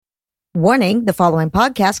Warning, the following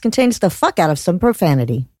podcast contains the fuck out of some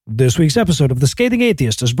profanity. This week's episode of The Scathing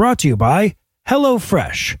Atheist is brought to you by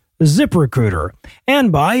HelloFresh, ZipRecruiter,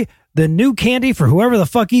 and by the new candy for whoever the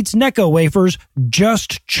fuck eats Necco wafers,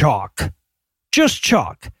 Just Chalk. Just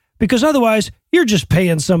Chalk, because otherwise you're just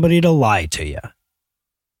paying somebody to lie to you.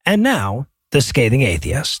 And now, The Scathing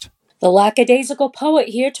Atheist. The lackadaisical poet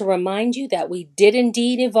here to remind you that we did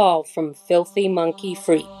indeed evolve from filthy monkey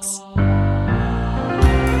freaks.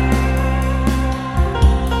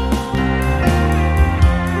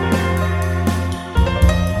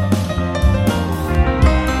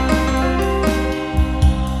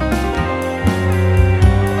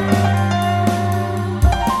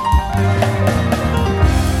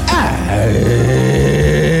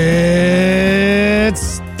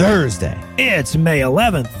 It's Thursday. It's May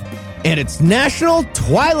 11th. And it's National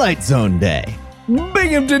Twilight Zone Day.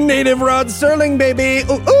 Binghamton native Rod Serling, baby.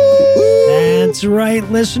 Ooh, ooh. That's right,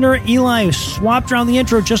 listener. Eli swapped around the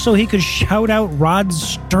intro just so he could shout out Rod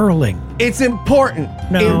Sterling. It's important.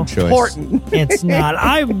 No. Important. It's not.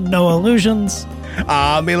 I've no illusions.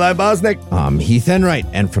 I'm Eli Bosnick. I'm Heath Enright.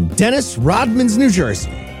 And from Dennis Rodman's, New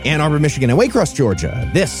Jersey, Ann Arbor, Michigan, and Waycross, Georgia,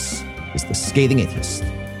 this is The Scathing Atheist.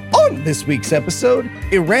 On this week's episode,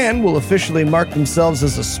 Iran will officially mark themselves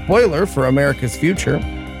as a spoiler for America's future.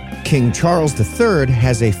 King Charles III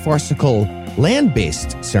has a farcical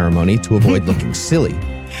land-based ceremony to avoid looking silly.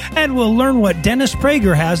 And we'll learn what Dennis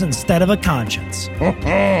Prager has instead of a conscience.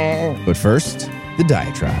 But first, the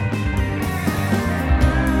diatribe.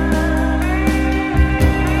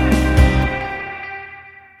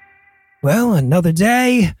 Well, another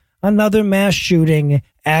day, another mass shooting,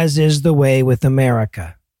 as is the way with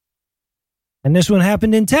America. And this one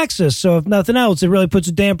happened in Texas, so if nothing else, it really puts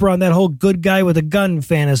a damper on that whole good guy with a gun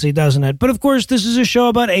fantasy, doesn't it? But of course, this is a show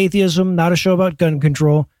about atheism, not a show about gun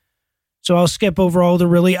control. So I'll skip over all the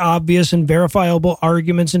really obvious and verifiable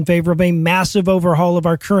arguments in favor of a massive overhaul of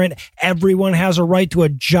our current everyone has a right to a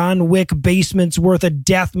John Wick basement's worth of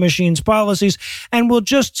death machines policies, and we'll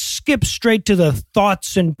just skip straight to the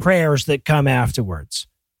thoughts and prayers that come afterwards.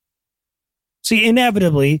 See,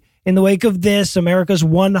 inevitably, in the wake of this, America's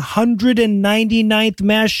 199th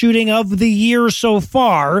mass shooting of the year so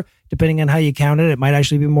far, depending on how you count it might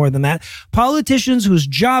actually be more than that, politicians whose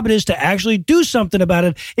job it is to actually do something about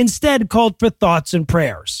it instead called for thoughts and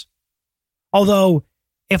prayers. Although,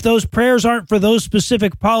 if those prayers aren't for those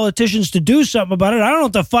specific politicians to do something about it, I don't know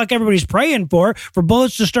what the fuck everybody's praying for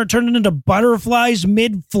bullets to start turning into butterflies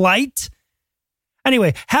mid-flight?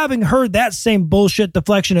 Anyway, having heard that same bullshit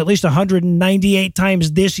deflection at least 198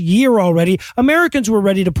 times this year already, Americans were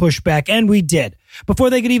ready to push back, and we did.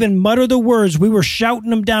 Before they could even mutter the words, we were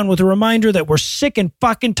shouting them down with a reminder that we're sick and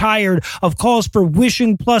fucking tired of calls for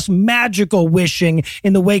wishing plus magical wishing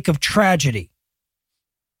in the wake of tragedy.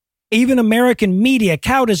 Even American media,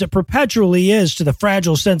 cowed as it perpetually is to the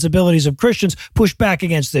fragile sensibilities of Christians, pushed back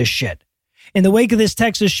against this shit. In the wake of this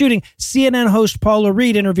Texas shooting, CNN host Paula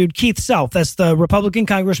Reed interviewed Keith Self, that's the Republican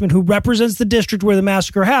congressman who represents the district where the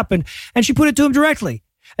massacre happened, and she put it to him directly.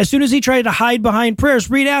 As soon as he tried to hide behind prayers,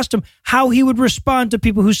 Reed asked him how he would respond to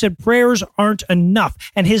people who said prayers aren't enough,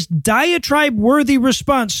 and his diatribe-worthy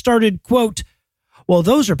response started, quote, "Well,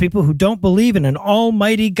 those are people who don't believe in an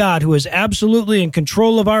almighty God who is absolutely in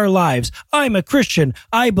control of our lives. I'm a Christian.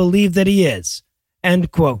 I believe that he is."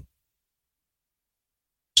 End quote.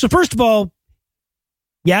 So first of all,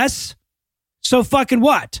 yes? So fucking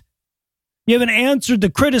what? You haven't answered the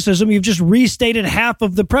criticism. You've just restated half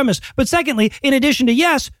of the premise. But secondly, in addition to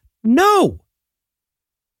yes, no.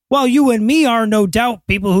 While you and me are no doubt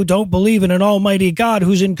people who don't believe in an almighty God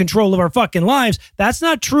who's in control of our fucking lives, that's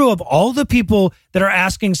not true of all the people that are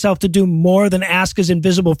asking Self to do more than ask his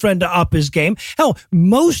invisible friend to up his game. Hell,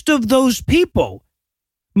 most of the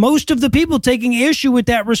people taking issue with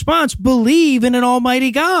that response believe in an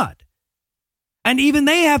almighty God. And even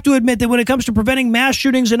they have to admit that when it comes to preventing mass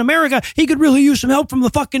shootings in America, he could really use some help from the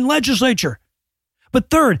fucking legislature. But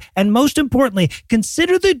third, and most importantly,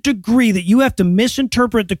 consider the degree that you have to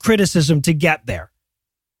misinterpret the criticism to get there.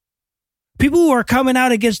 People who are coming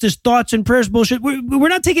out against this thoughts and prayers bullshit, we're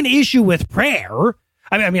not taking issue with prayer.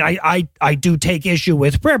 I do take issue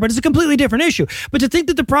with prayer, but it's a completely different issue. But to think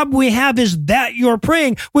that the problem we have is that you're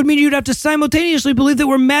praying would mean you'd have to simultaneously believe that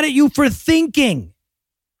we're mad at you for thinking.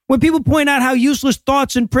 When people point out how useless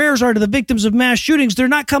thoughts and prayers are to the victims of mass shootings, they're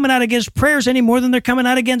not coming out against prayers any more than they're coming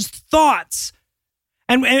out against thoughts.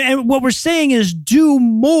 And what we're saying is do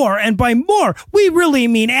more. And by more, we really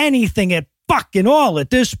mean anything at fucking all at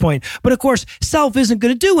this point. But of course, Self isn't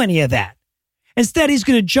going to do any of that. Instead, he's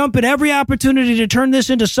going to jump at every opportunity to turn this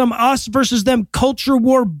into some us versus them culture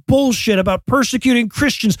war bullshit about persecuting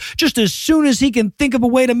Christians just as soon as he can think of a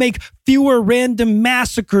way to make fewer random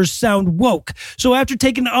massacres sound woke. So after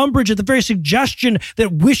taking umbrage at the very suggestion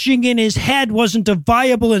that wishing in his head wasn't a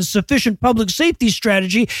viable and sufficient public safety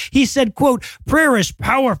strategy, he said, quote, prayer is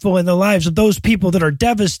powerful in the lives of those people that are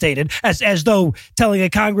devastated, as though telling a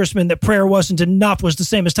congressman that prayer wasn't enough was the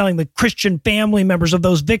same as telling the Christian family members of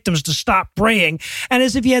those victims to stop praying. And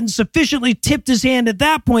as if he hadn't sufficiently tipped his hand at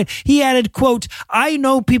that point, he added, quote, I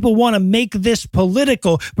know people want to make this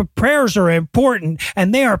political, but prayers are important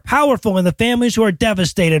and they are powerful in the families who are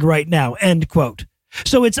devastated right now, end quote.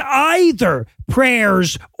 So it's either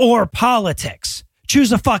prayers or politics.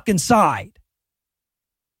 Choose a fucking side.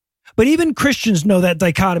 But even Christians know that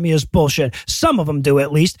dichotomy is bullshit. Some of them do,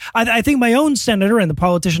 at least. I think my own senator and the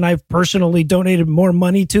politician I've personally donated more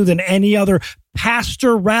money to than any other,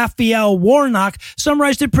 Pastor Raphael Warnock,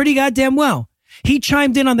 summarized it pretty goddamn well. He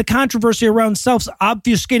chimed in on the controversy around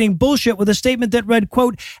self-obfuscating bullshit with a statement that read,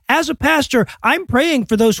 quote, as a pastor, I'm praying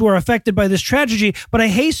for those who are affected by this tragedy, but I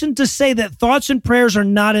hasten to say that thoughts and prayers are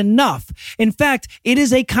not enough. In fact, it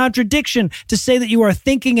is a contradiction to say that you are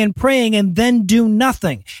thinking and praying and then do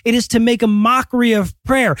nothing. It is to make a mockery of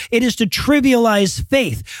prayer. It is to trivialize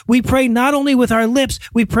faith. We pray not only with our lips,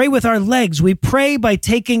 we pray with our legs. We pray by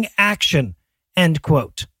taking action, end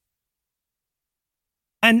quote.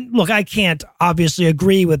 And look, I can't obviously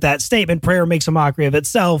agree with that statement. Prayer makes a mockery of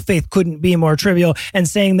itself. Faith couldn't be more trivial. And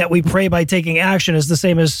saying that we pray by taking action is the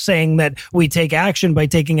same as saying that we take action by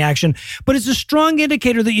taking action. But it's a strong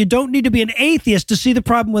indicator that you don't need to be an atheist to see the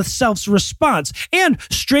problem with self's response. And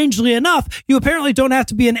strangely enough, you apparently don't have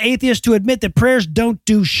to be an atheist to admit that prayers don't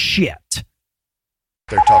do shit.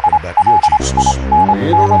 They're talking about your Jesus.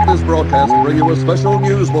 We interrupt this broadcast and bring you a special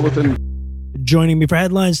news bulletin. Joining me for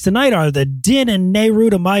headlines tonight are the Din and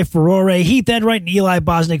Nehru to my furore, Heath Enright and Eli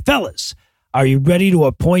Bosnick. Fellas, are you ready to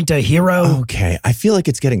appoint a hero? Okay, I feel like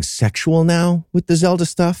it's getting sexual now with the Zelda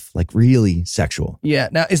stuff, like really sexual. Yeah.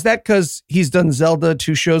 Now, is that because he's done Zelda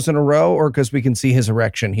 2 shows in a row, or because we can see his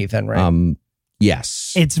erection, Heath Enright?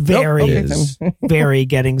 Yes. It's very, very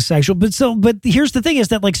getting sexual. But here's the thing is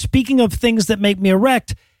that, like, speaking of things that make me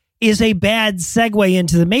erect, is a bad segue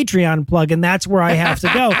into the Matreon plug, and that's where I have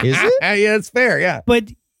to go. Is it? Yeah, it's fair, yeah.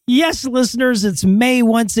 But yes, listeners, it's May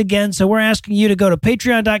once again, so we're asking you to go to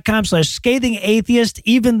patreon.com/scathingatheist,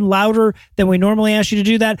 even louder than we normally ask you to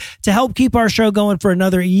do that, to help keep our show going for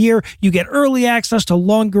another year. You get early access to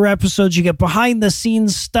longer episodes, you get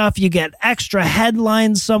behind-the-scenes stuff, you get extra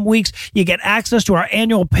headlines some weeks, you get access to our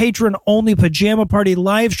annual patron-only Pajama Party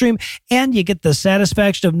live stream, and you get the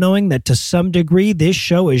satisfaction of knowing that to some degree, this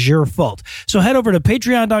show is your fault. So head over to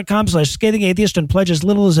patreon.com/scathingatheist and pledge as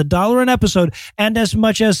little as $1 an episode, and as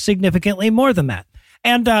much as significantly more than that.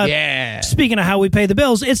 And speaking of how we pay the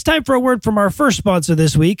bills, it's time for a word from our first sponsor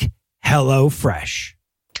this week, HelloFresh.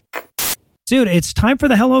 Dude, it's time for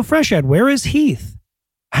the HelloFresh ad. Where is Heath?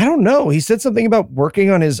 I don't know. He said something about working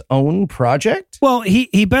on his own project. Well,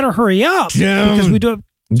 he better hurry up because we do.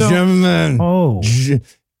 Gentlemen,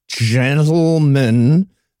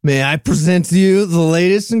 may I present to you the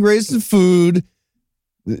latest and greatest in food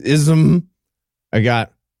ism? I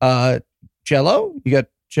got Jell-O? You got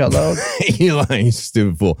Jell-O? Eli, you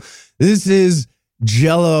stupid fool. This is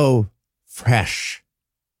Jell-O Fresh.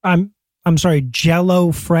 I'm sorry,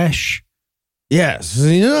 Jell-O Fresh? Yes.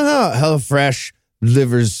 You know how HelloFresh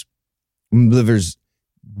delivers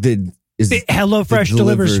HelloFresh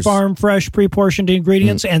delivers farm fresh, pre-portioned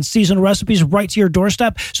ingredients and seasoned recipes right to your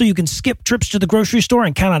doorstep, so you can skip trips to the grocery store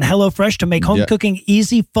and count on HelloFresh to make home cooking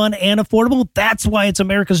easy, fun, and affordable. That's why it's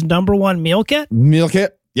America's #1 meal kit. Meal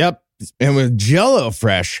kit, yep. And with Jell-O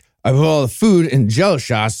Fresh, I put all the food in Jell-O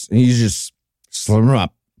shots, and you just slim them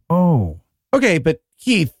up. Oh. Okay, but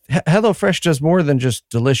Heath, HelloFresh does more than just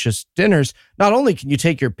delicious dinners. Not only can you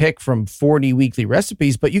take your pick from 40 weekly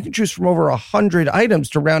recipes, but you can choose from over 100 items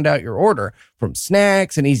to round out your order, from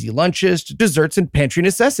snacks and easy lunches to desserts and pantry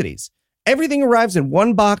necessities. Everything arrives in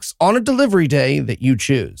one box on a delivery day that you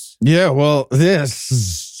choose. Yeah, well, this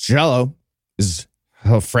is Jell-O. Is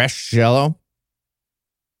HelloFresh Jell-O?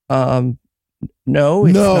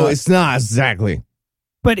 No, it's not exactly.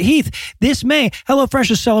 But Heath, this May,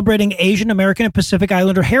 HelloFresh is celebrating Asian American and Pacific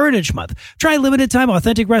Islander Heritage Month. Try limited time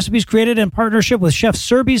authentic recipes created in partnership with Chef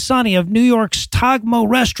Serbi Sani of New York's Tagmo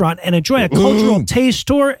restaurant and enjoy a cultural taste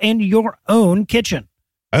tour in your own kitchen.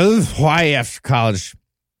 I live in Hawaii after college.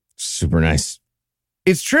 Super nice.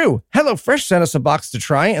 It's true. HelloFresh sent us a box to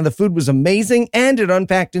try, and the food was amazing, and it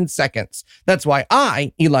unpacked in seconds. That's why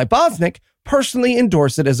I, Eli Bosnick, personally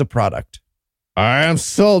endorse it as a product. I am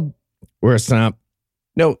sold. Worse up.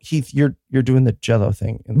 No, Heath, you're doing the Jell-O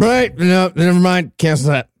thing. Right. No, never mind. Cancel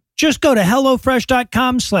that. Just go to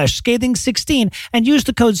HelloFresh.com/scathing16 and use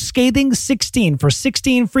the code scathing16 for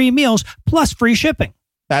 16 free meals plus free shipping.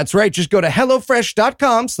 That's right. Just go to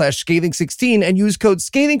HelloFresh.com/scathing16 and use code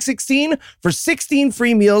scathing16 for 16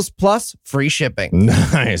 free meals plus free shipping.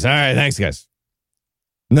 Nice. All right. Thanks, guys.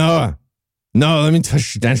 No, let me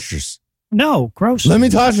touch your dentures. No, gross. Let me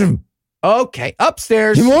touch them. Okay,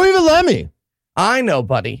 upstairs. You won't even let me. I know,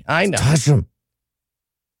 buddy. I know. Touch them.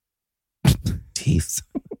 Teeth.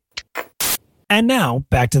 And now,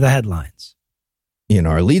 back to the headlines. In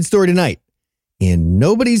our lead story tonight, in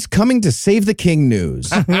Nobody's Coming to Save the King news,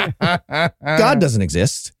 God doesn't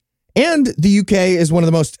exist, and the UK is one of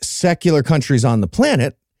the most secular countries on the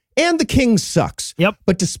planet, and the king sucks. Yep.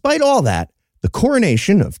 But despite all that, the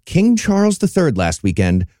coronation of King Charles III last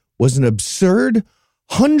weekend was an absurd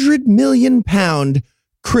 £100 million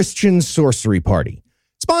Christian sorcery party,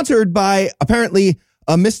 sponsored by apparently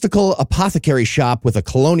a mystical apothecary shop with a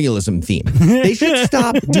colonialism theme. They should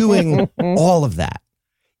stop doing all of that.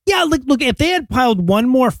 Yeah, look, if they had piled one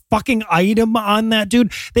more fucking item on that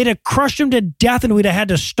dude, they'd have crushed him to death and we'd have had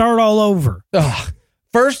to start all over. Ugh.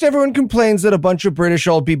 First, everyone complains that a bunch of British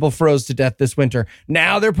old people froze to death this winter.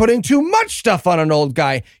 Now they're putting too much stuff on an old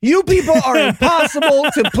guy. You people are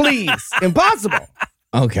impossible to please. Impossible.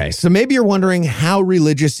 Okay, so maybe you're wondering, how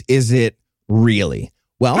religious is it really?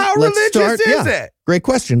 Well, How religious is it? Great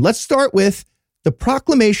question. Let's start with the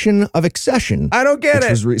Proclamation of Accession. I don't get which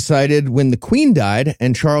it. was recited when the Queen died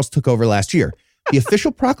and Charles took over last year. The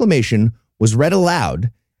official proclamation was read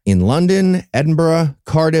aloud in London, Edinburgh,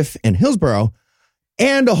 Cardiff, and Hillsborough,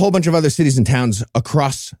 and a whole bunch of other cities and towns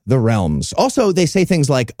across the realms. Also, they say things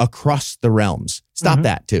like across the realms. Stop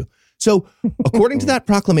that, too. So, according to that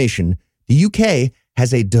proclamation, the UK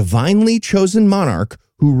has a divinely chosen monarch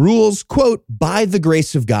who rules, quote, by the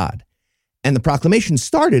grace of God. And the proclamation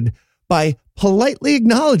started by politely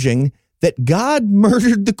acknowledging that God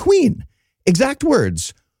murdered the Queen. Exact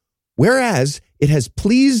words. Whereas it has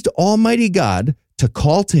pleased Almighty God to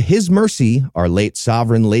call to his mercy our late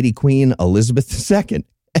sovereign Lady Queen Elizabeth II.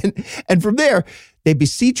 And from there, they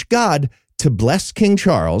beseech God to bless King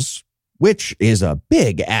Charles, which is a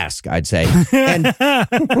big ask, I'd say. And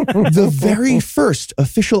the very first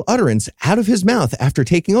official utterance out of his mouth after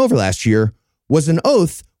taking over last year was an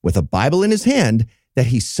oath with a Bible in his hand that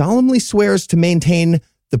he solemnly swears to maintain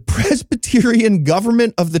the Presbyterian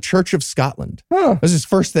government of the Church of Scotland. That was his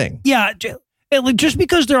first thing. Yeah, just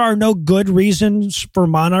because there are no good reasons for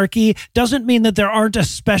monarchy doesn't mean that there aren't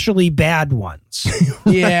especially bad ones.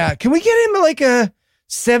 Yeah. Can we get him like a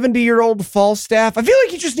 70-year-old Falstaff? I feel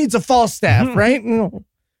like he just needs a Falstaff, right?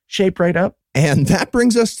 Shaped right up. And that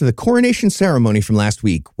brings us to the coronation ceremony from last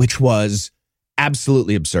week, which was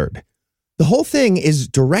absolutely absurd. The whole thing is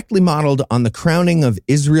directly modeled on the crowning of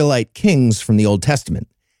Israelite kings from the Old Testament.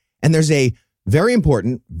 And there's a very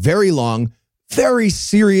important, very long, very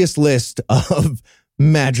serious list of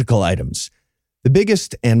magical items. The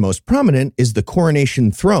biggest and most prominent is the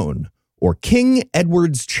coronation throne, or King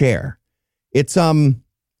Edward's chair. It's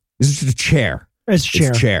just a chair. It's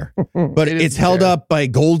chair. But it's held up by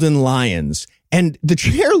golden lions. And the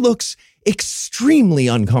chair looks extremely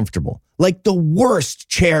uncomfortable. Like the worst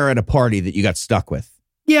chair at a party that you got stuck with.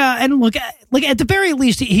 Yeah, and look, at the very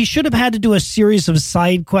least, he should have had to do a series of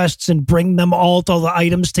side quests and bring them all the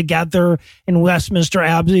items together in Westminster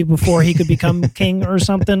Abbey before he could become king or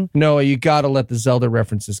something. No, you got to let the Zelda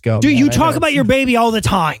references go. Dude, man. you talk about your baby all the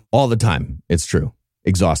time. All the time. It's true.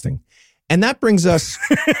 Exhausting. And that brings us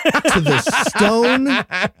to the Stone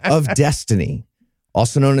of Destiny,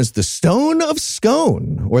 also known as the Stone of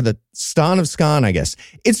Scone, or the Stone of Scone, I guess.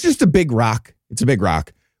 It's just a big rock. It's a big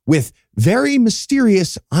rock with very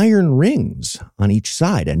mysterious iron rings on each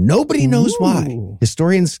side, and nobody knows why.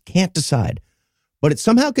 Historians can't decide. But it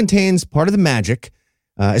somehow contains part of the magic,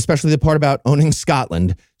 especially the part about owning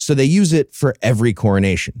Scotland, so they use it for every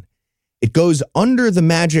coronation. It goes under the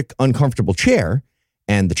magic uncomfortable chair,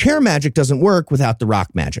 and the chair magic doesn't work without the rock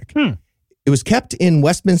magic. It was kept in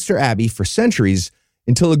Westminster Abbey for centuries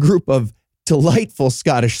until a group of delightful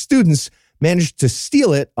Scottish students managed to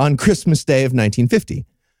steal it on Christmas Day of 1950.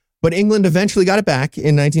 But England eventually got it back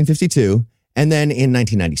in 1952, and then in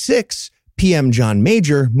 1996, PM John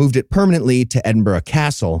Major moved it permanently to Edinburgh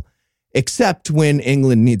Castle, except when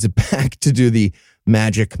England needs it back to do the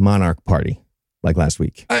Magic Monarch Party, like last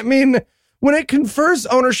week. I mean, when it confers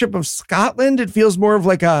ownership of Scotland, it feels more of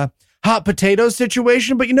like a hot potato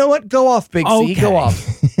situation, but you know what? Go off, Big C. Go off.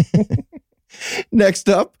 Next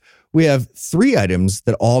up, we have 3 items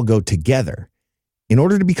that all go together. In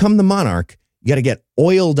order to become the monarch, you got to get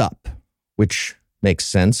oiled up. which makes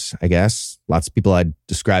sense, I guess. Lots of people I'd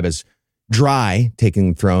describe as dry,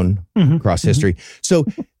 taking the throne across history. So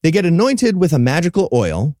they get anointed with a magical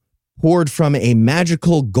oil poured from a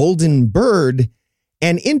magical golden bird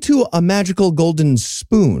and into a magical golden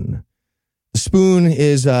spoon. The spoon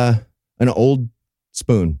is an old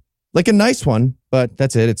spoon, like a nice one, but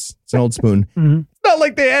that's it. It's an old spoon. It's not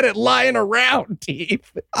like they had it lying around,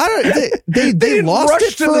 Keith. I don't. They They lost rushed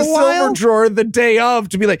it for to the a while. silver drawer the day of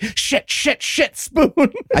to be like, shit, spoon.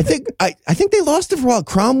 I think they lost it for a while.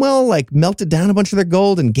 Cromwell like melted down a bunch of their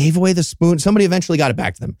gold and gave away the spoon. Somebody eventually got it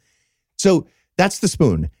back to them. So that's the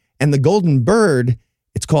spoon. And the golden bird,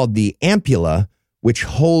 it's called the ampulla, which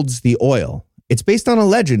holds the oil. It's based on a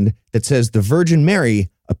legend that says the Virgin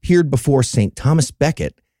Mary appeared before St. Thomas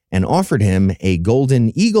Becket and offered him a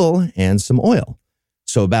golden eagle and some oil.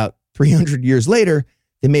 So about 300 years later,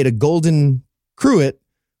 they made a golden cruet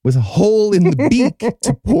with a hole in the beak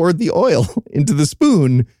to pour the oil into the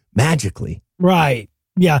spoon magically. Right.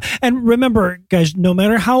 Yeah. And remember, guys, no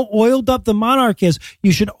matter how oiled up the monarch is,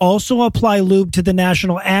 you should also apply lube to the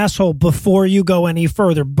national asshole before you go any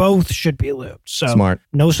further. Both should be lubed. So Smart.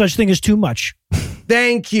 No such thing as too much.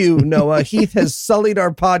 Thank you, Noah. Heath has sullied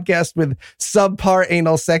our podcast with subpar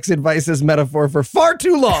anal sex advice as metaphor for far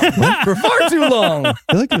too long. For far too long. I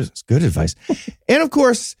feel like it was good advice. And of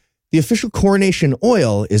course, the official coronation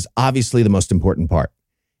oil is obviously the most important part.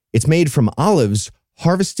 It's made from olives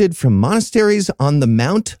harvested from monasteries on the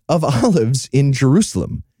Mount of Olives in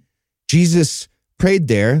Jerusalem. prayed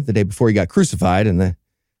there the day before he got crucified, and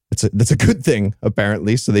that's a good thing,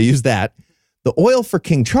 apparently. So they used that. The oil for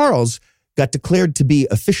King Charles got declared to be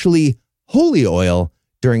officially holy oil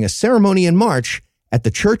during a ceremony in March at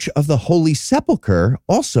the Church of the Holy Sepulchre,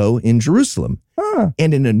 also in Jerusalem.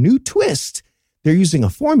 And in a new twist, they're using a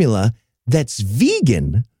formula that's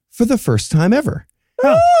vegan for the first time ever.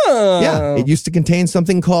 Yeah, it used to contain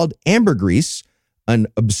something called ambergris, an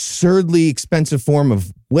absurdly expensive form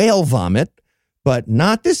of whale vomit, but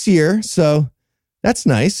not this year. So that's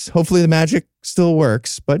nice. Hopefully the magic still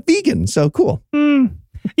works, but vegan. So cool.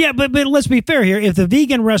 Yeah, but let's be fair here. If the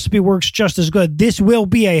vegan recipe works just as good, this will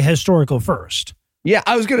be a historical first. Yeah,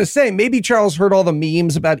 I was going to say, maybe Charles heard all the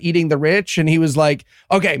memes about eating the rich, and he was like,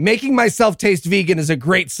 okay, making myself taste vegan is a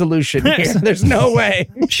great solution here. There's no way.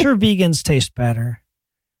 I'm sure vegans taste better.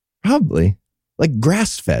 Probably. Like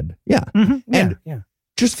grass-fed. Yeah. Mm-hmm. And yeah.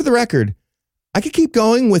 just for the record, I could keep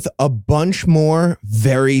going with a bunch more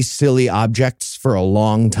very silly objects for a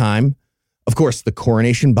long time. Of course, the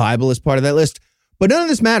Coronation Bible is part of that list, but none of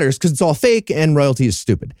this matters because it's all fake and royalty is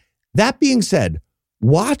stupid. That being said,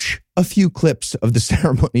 watch a few clips of the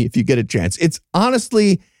ceremony if you get a chance. It's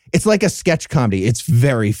honestly, it's like a sketch comedy. It's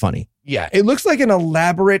very funny. Yeah, it looks like an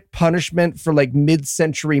elaborate punishment for like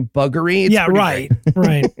mid-century buggery. It's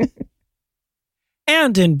right.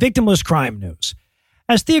 And in victimless crime news,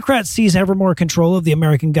 as theocrats seize ever more control of the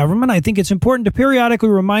American government, I think it's important to periodically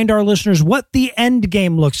remind our listeners what the end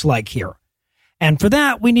game looks like here. And for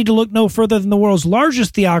that, we need to look no further than the world's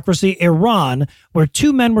largest theocracy, Iran, where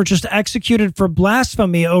two men were just executed for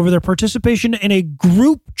blasphemy over their participation in a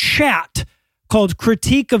group chat called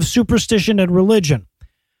Critique of Superstition and Religion.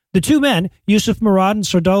 The two men, Yusuf Murad and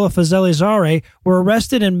Sardallah Fazeli-Zareh, were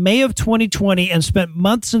arrested in May of 2020 and spent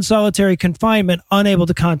months in solitary confinement, unable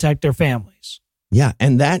to contact their families. Yeah,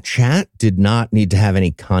 and that chat did not need to have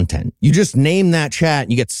any content. You just name that chat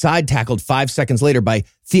and you get side-tackled 5 seconds later by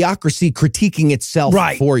theocracy critiquing itself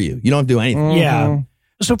for you. You don't have to do anything. Yeah.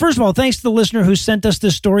 So first of all, thanks to the listener who sent us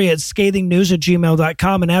this story at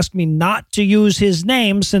scathingnews@gmail.com and asked me not to use his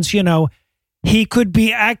name since, he could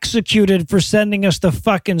be executed for sending us the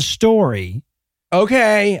fucking story.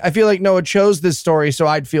 Okay, I feel like Noah chose this story, so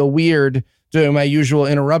I'd feel weird doing my usual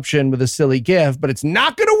interruption with a silly gif, but it's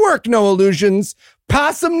not going to work, no illusions.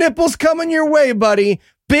 Possum nipples coming your way, buddy.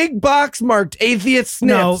 Big box marked atheist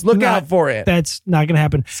snips. Look out for it. That's not going to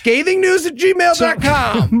happen.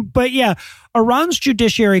 Scathingnews@gmail.com. But yeah, Iran's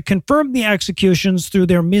judiciary confirmed the executions through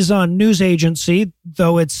their Mizan news agency,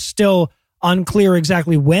 though it's still unclear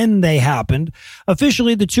exactly when they happened.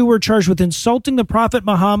 Officially, the two were charged with insulting the Prophet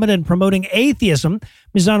Muhammad and promoting atheism.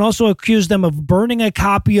 Mizan also accused them of burning a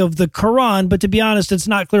copy of the Quran, but to be honest, it's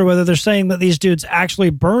not clear whether they're saying that these dudes actually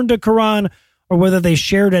burned a Quran or whether they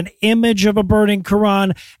shared an image of a burning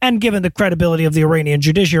Quran. And given the credibility of the Iranian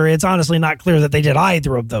judiciary, it's honestly not clear that they did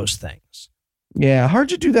either of those things. Yeah, hard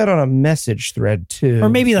to do that on a message thread, too. Or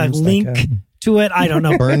maybe like link to it. I don't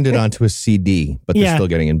know. Burned it onto a CD, but they're still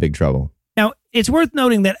getting in big trouble. Now, it's worth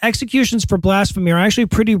noting that executions for blasphemy are actually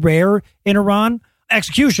pretty rare in Iran.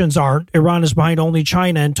 executions aren't. Iran is behind only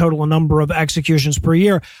China in total number of executions per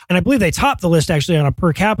year. And I believe they top the list actually on a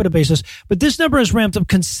per capita basis. But this number has ramped up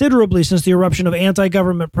considerably since the eruption of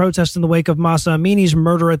anti-government protests in the wake of Mahsa Amini's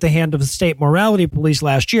murder at the hand of the state morality police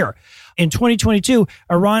last year. In 2022,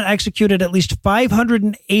 Iran executed at least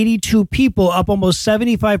 582 people, up almost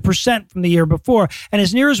 75% from the year before. And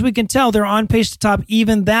as near as we can tell, they're on pace to top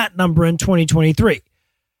even that number in 2023.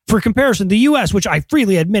 For comparison, the U.S., which I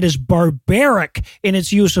freely admit is barbaric in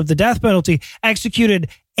its use of the death penalty, executed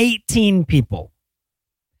 18 people.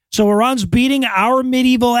 So Iran's beating our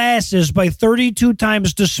medieval asses by 32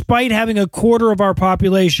 times, despite having a quarter of our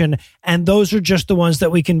population, and those are just the ones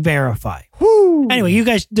that we can verify. Whew. Anyway, you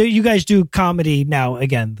guys do comedy now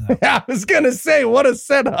again, though. I was going to say, what a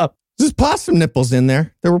setup. There's possum nipples in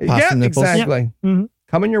there. There were possum nipples. Exactly. Yep. Mm-hmm.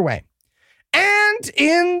 Coming your way. And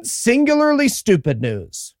in singularly stupid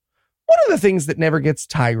news, one of the things that never gets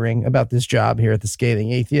tiring about this job here at The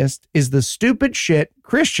Scathing Atheist is the stupid shit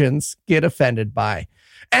Christians get offended by.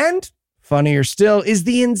 And funnier still is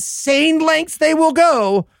the insane lengths they will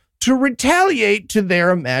go to retaliate to their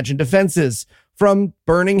imagined offenses. From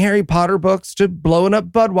burning Harry Potter books to blowing up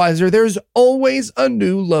Budweiser, there's always a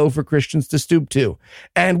new low for Christians to stoop to.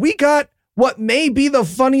 And we got what may be the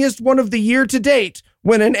funniest one of the year to date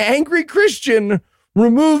when an angry Christian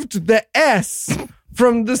removed the S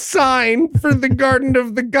from the sign for the Garden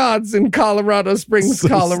of the Gods in Colorado Springs, So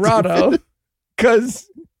Colorado. Because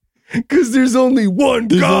there's only one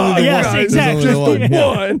God. only Yes, guys. exactly. Just the Yeah.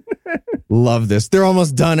 one. Love this. They're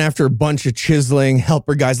almost done after a bunch of chiseling.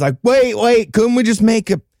 Helper guys like, wait, couldn't we just make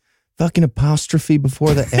a fucking apostrophe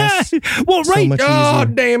before the S? Well, So right. much Oh,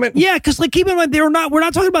 easier. damn it. Yeah, because like keep in mind, we're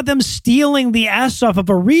not talking about them stealing the S off of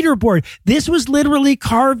a reader board. This was literally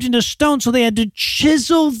carved into stone, so they had to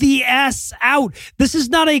chisel the S out. This is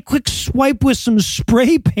not a quick swipe with some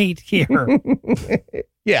spray paint here.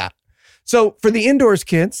 Yeah. So for the indoors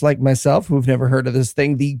kids like myself who've never heard of this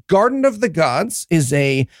thing, the Garden of the Gods is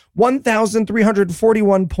a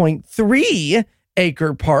 1,341.3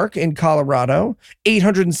 acre park in Colorado,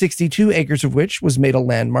 862 acres of which was made a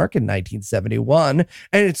landmark in 1971.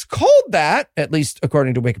 And it's called that, at least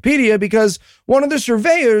according to Wikipedia, because one of the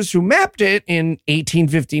surveyors who mapped it in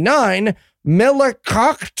 1859,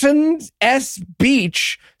 Millicockton S.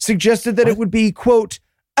 Beach, suggested that it would be, quote,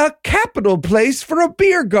 a capital place for a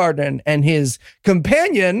beer garden. And his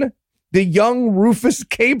companion, the young Rufus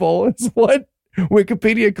Cable, is what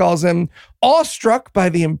Wikipedia calls him, awestruck by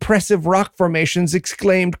the impressive rock formations,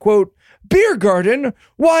 exclaimed, quote, beer garden?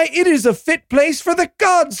 Why, it is a fit place for the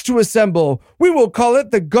gods to assemble. We will call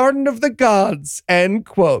it the Garden of the Gods, end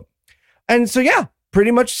quote. And so, yeah,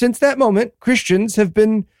 pretty much since that moment, Christians have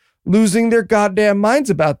been losing their goddamn minds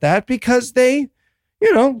about that because they,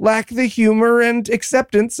 lack the humor and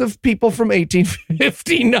acceptance of people from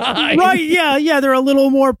 1859. Right? Yeah. They're a little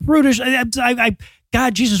more prudish.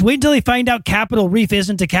 God, Jesus, wait until they find out Capitol Reef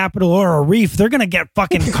isn't a capital or a reef. They're going to get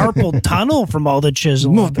fucking carpal tunnel from all the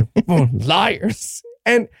chisel. Liars.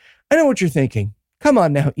 And I know what you're thinking. Come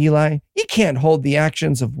on now, Eli. You can't hold the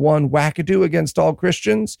actions of one wackadoo against all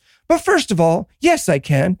Christians. But first of all, yes, I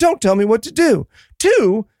can. Don't tell me what to do.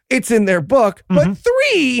 2, it's in their book. But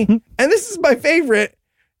 3, and this is my favorite,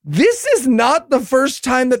 this is not the first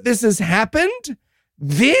time that this has happened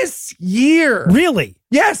this year. Really?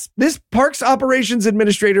 Yes, this parks operations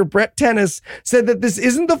administrator, Brett Tennis, said that this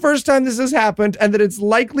isn't the first time this has happened and that it's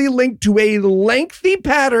likely linked to a lengthy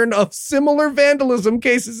pattern of similar vandalism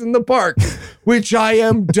cases in the park, which I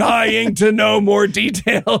am dying to know more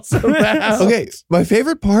details about. Okay, my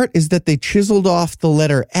favorite part is that they chiseled off the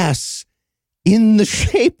letter S in the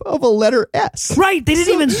shape of a letter S. Right. They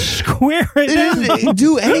didn't even square it. They didn't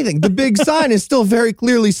do anything. The big sign is still very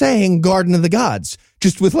clearly saying Garden of the Gods,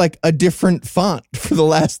 just with like a different font for the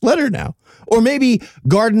last letter now. Or maybe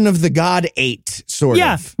Garden of the God 8, sort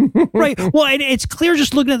of. Right. Well, and it's clear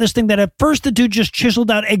just looking at this thing that at first the dude just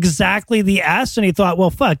chiseled out exactly the S and he thought, well,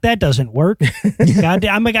 fuck, that doesn't work. God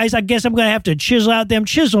damn, guys, I guess I'm going to have to chisel out them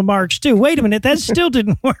chisel marks too. Wait a minute, that still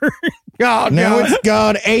didn't work. Oh, Now no. it's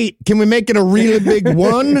God 8. Can we make it a really big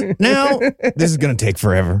 1 now? This is going to take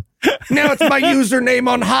forever. Now it's my username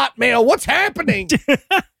on Hotmail. What's happening?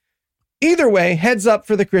 Either way, heads up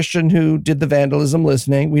for the Christian who did the vandalism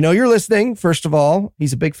listening. We know you're listening. First of all,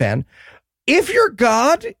 he's a big fan. If your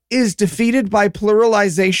God is defeated by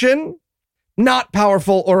pluralization, not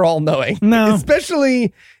powerful or all-knowing. No.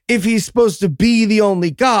 Especially if he's supposed to be the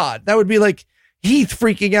only God. That would be like Heath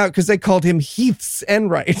freaking out because they called him Heath's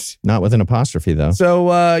Enright. Not with an apostrophe, though.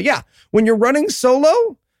 So, yeah, when you're running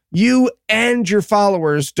solo, you and your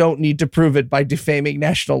followers don't need to prove it by defaming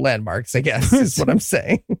national landmarks, I guess, is what I'm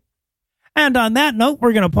saying. And on that note,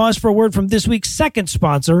 we're going to pause for a word from this week's second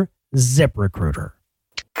sponsor, ZipRecruiter.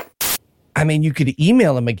 I mean, you could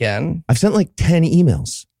email him again. I've sent like 10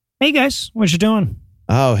 emails. Hey guys, what you doing?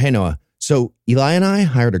 Oh, hey, Noah. So Eli and I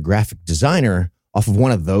hired a graphic designer off of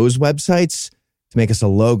one of those websites to make us a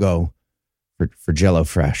logo for Jello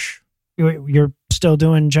Fresh. You're still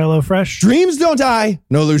doing Jello Fresh? Dreams don't die.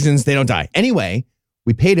 No illusions, they don't die. Anyway,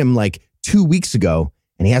 we paid him like 2 weeks ago,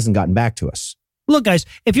 and he hasn't gotten back to us. Look, guys,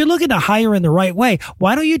 if you're looking to hire in the right way,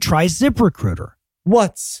 why don't you try ZipRecruiter?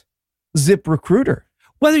 What's ZipRecruiter?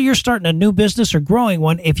 Whether you're starting a new business or growing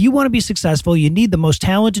one, if you want to be successful, you need the most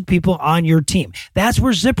talented people on your team. That's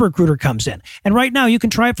where ZipRecruiter comes in. And right now, you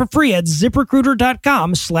can try it for free at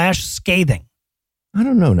ZipRecruiter.com/scathing. I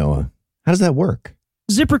don't know, Noah. How does that work?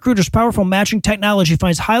 ZipRecruiter's powerful matching technology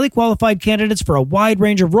finds highly qualified candidates for a wide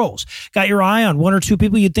range of roles. Got your eye on one or two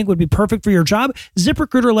people you think would be perfect for your job?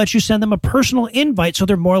 ZipRecruiter lets you send them a personal invite so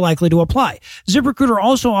they're more likely to apply. ZipRecruiter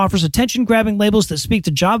also offers attention-grabbing labels that speak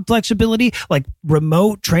to job flexibility, like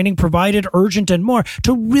remote, training provided, urgent, and more,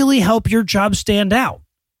 to really help your job stand out.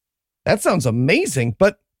 That sounds amazing,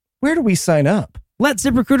 but where do we sign up? Let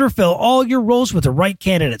ZipRecruiter fill all your roles with the right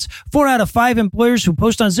candidates. 4 out of 5 employers who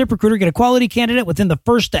post on ZipRecruiter get a quality candidate within the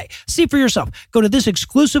first day. See for yourself. Go to this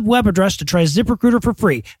exclusive web address to try ZipRecruiter for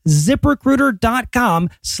free.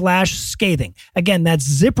 ZipRecruiter.com/scathing. Again,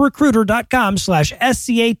 that's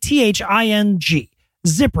ZipRecruiter.com/SCATHING.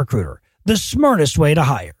 ZipRecruiter, the smartest way to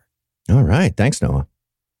hire. All right. Thanks, Noah.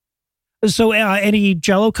 So, any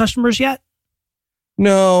Jello customers yet?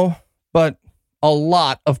 No, but a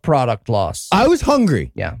lot of product loss. I was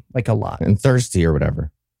hungry. Yeah, like a lot. And thirsty or whatever.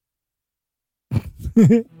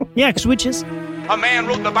 Yeah, switches. A man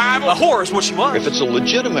wrote the Bible. A whore is what she was. If it's a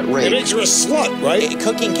legitimate rape, It makes you a slut, right?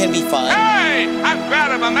 Cooking can be fun. Hey, I'm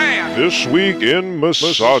proud of a man. This week in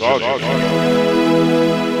misogyny.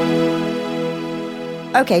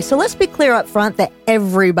 Okay, so let's be clear up front that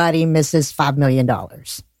everybody misses $5 million.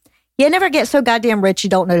 You never get so goddamn rich you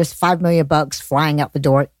don't notice $5 million flying out the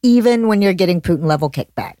door, even when you're getting Putin-level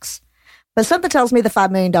kickbacks. But something tells me the $5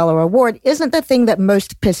 million award isn't the thing that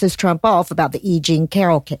most pisses Trump off about the E. Jean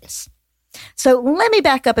Carroll case. So let me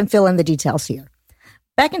back up and fill in the details here.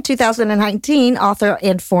 Back in 2019, author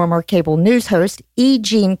and former cable news host E.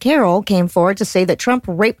 Jean Carroll came forward to say that Trump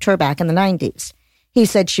raped her back in the 90s. He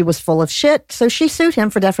said she was full of shit, so she sued him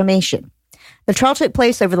for defamation. The trial took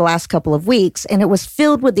place over the last couple of weeks, and it was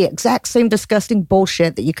filled with the exact same disgusting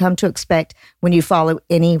bullshit that you come to expect when you follow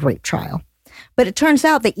any rape trial. But it turns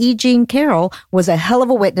out that E. Jean Carroll was a hell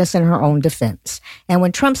of a witness in her own defense. And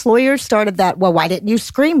when Trump's lawyers started that, well, why didn't you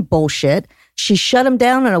scream bullshit, she shut him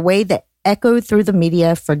down in a way that echoed through the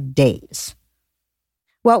media for days.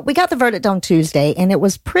 Well, we got the verdict on Tuesday, and it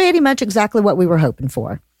was pretty much exactly what we were hoping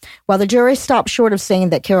for. While the jury stopped short of saying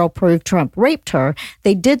that Carroll proved Trump raped her,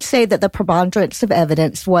 they did say that the preponderance of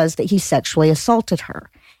evidence was that he sexually assaulted her.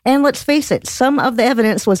 And let's face it, some of the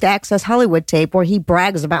evidence was the Access Hollywood tape where he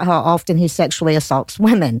brags about how often he sexually assaults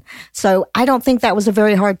women. So I don't think that was a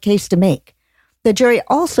very hard case to make. The jury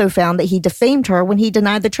also found that he defamed her when he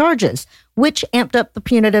denied the charges, which amped up the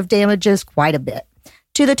punitive damages quite a bit,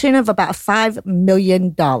 to the tune of about $5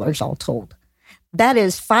 million all told. That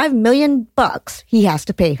is $5 million he has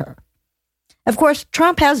to pay her. Of course,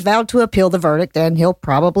 Trump has vowed to appeal the verdict, and he'll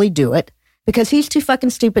probably do it, because he's too fucking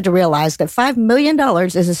stupid to realize that $5 million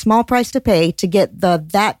is a small price to pay to get the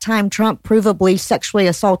 "that time Trump provably sexually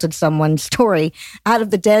assaulted someone" story out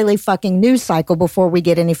of the daily fucking news cycle before we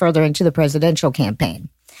get any further into the presidential campaign.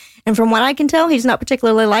 And from what I can tell, he's not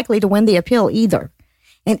particularly likely to win the appeal either.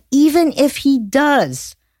 And even if he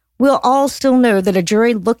does, we'll all still know that a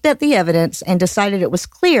jury looked at the evidence and decided it was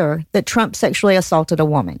clear that Trump sexually assaulted a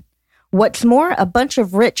woman. What's more, a bunch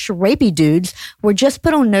of rich, rapey dudes were just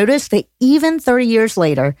put on notice that even 30 years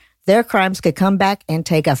later, their crimes could come back and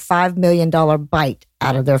take a $5 million bite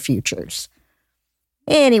out of their futures.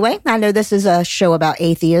 Anyway, I know this is a show about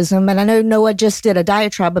atheism, and I know Noah just did a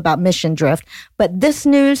diatribe about mission drift, but this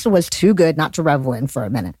news was too good not to revel in for a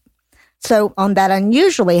minute. So on that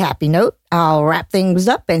unusually happy note, I'll wrap things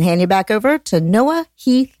up and hand you back over to Noah,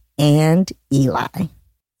 Heath, and Eli.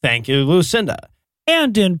 Thank you, Lucinda.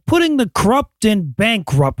 And in putting the corrupt in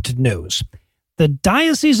bankrupt news, the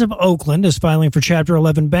Diocese of Oakland is filing for Chapter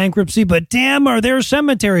 11 bankruptcy, but damn, are their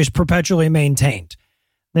cemeteries perpetually maintained.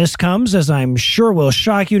 This comes, as I'm sure will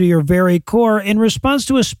shock you to your very core, in response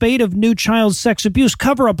to a spate of new child sex abuse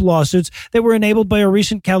cover-up lawsuits that were enabled by a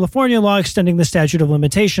recent California law extending the statute of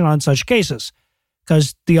limitation on such cases.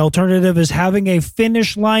 Because the alternative is having a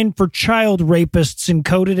finish line for child rapists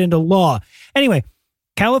encoded into law. Anyway,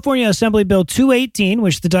 California Assembly Bill 218,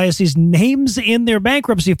 which the diocese names in their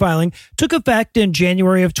bankruptcy filing, took effect in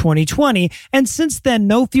January of 2020, and since then,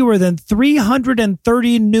 no fewer than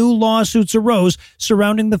 330 new lawsuits arose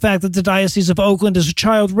surrounding the fact that the Diocese of Oakland is a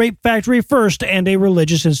child rape factory first and a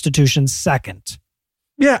religious institution second.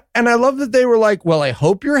 Yeah, and I love that they were like, well, I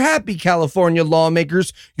hope you're happy, California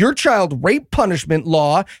lawmakers. Your child rape punishment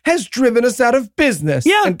law has driven us out of business.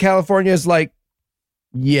 Yeah. And California is like,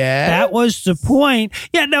 yeah. That was the point.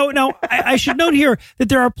 Yeah, no. I should note here that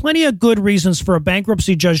there are plenty of good reasons for a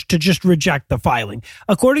bankruptcy judge to just reject the filing.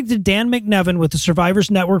 According to Dan McNevin with the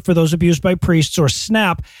Survivors Network for Those Abused by Priests, or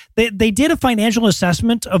SNAP, they did a financial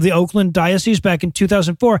assessment of the Oakland Diocese back in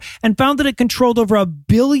 2004 and found that it controlled over $1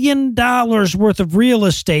 billion worth of real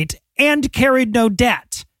estate and carried no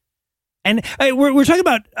debt. And we're talking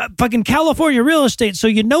about fucking California real estate, so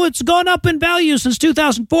you know it's gone up in value since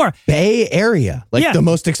 2004. Bay Area, the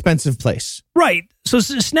most expensive place. Right. So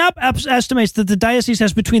SNAP estimates that the diocese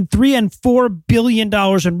has between $3 and $4 billion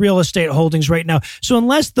in real estate holdings right now. So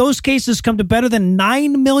unless those cases come to better than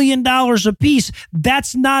 $9 million apiece,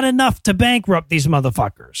 that's not enough to bankrupt these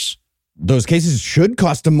motherfuckers. Those cases should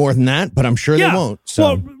cost them more than that, but I'm sure they won't. So.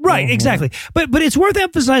 Well, right, exactly. But it's worth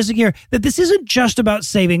emphasizing here that this isn't just about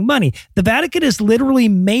saving money. The Vatican is literally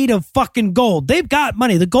made of fucking gold. They've got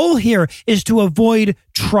money. The goal here is to avoid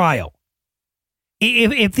trial.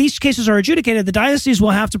 If these cases are adjudicated, the diocese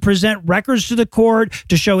will have to present records to the court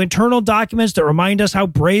to show internal documents that remind us how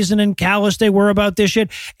brazen and callous they were about this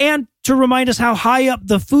shit, and to remind us how high up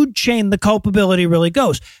the food chain the culpability really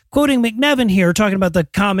goes. Quoting McNevin here, talking about the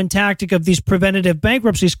common tactic of these preventative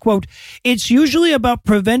bankruptcies, quote, "It's usually about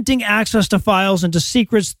preventing access to files and to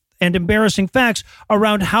secrets and embarrassing facts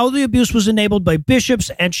around how the abuse was enabled by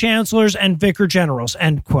bishops and chancellors and vicar generals,"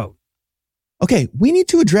 end quote. Okay, we need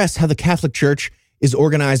to address how the Catholic Church is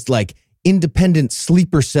organized like independent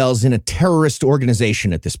sleeper cells in a terrorist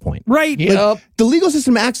organization at this point. Right. Yep. The legal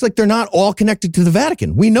system acts like they're not all connected to the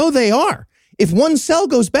Vatican. We know they are. If one cell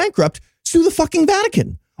goes bankrupt, sue the fucking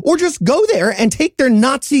Vatican. Or just go there and take their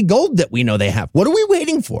Nazi gold that we know they have. What are we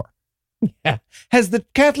waiting for? Yeah. Has the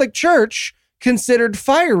Catholic Church considered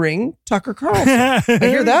firing Tucker Carlson? I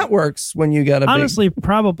hear that works when you got a Honestly,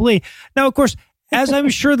 probably. Now, of course, as I'm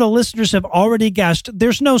sure the listeners have already guessed,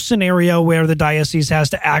 there's no scenario where the diocese has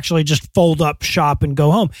to actually just fold up shop and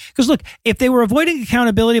go home. Because look, if they were avoiding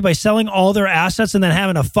accountability by selling all their assets and then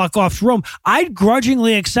having a fuck off to Rome, I'd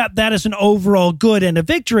grudgingly accept that as an overall good and a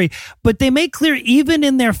victory. But they make clear, even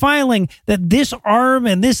in their filing, that this arm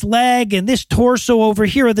and this leg and this torso over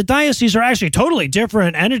here of the diocese are actually a totally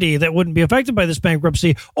different entity that wouldn't be affected by this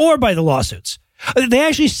bankruptcy or by the lawsuits. They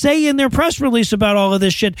actually say in their press release about all of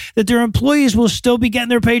this shit that their employees will still be getting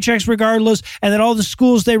their paychecks regardless, and that all the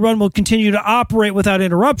schools they run will continue to operate without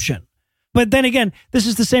interruption. But then again, this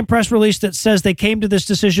is the same press release that says they came to this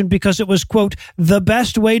decision because it was, quote, the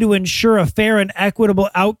best way to ensure a fair and equitable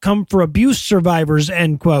outcome for abuse survivors,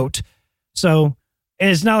 end quote. So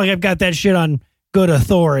it's not like I've got that shit on good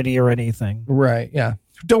authority or anything. Right, yeah.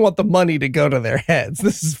 Don't want the money to go to their heads.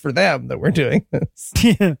 This is for them that we're doing this.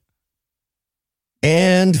 Yeah.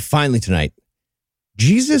 And finally tonight,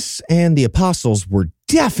 Jesus and the apostles were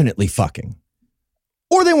definitely fucking.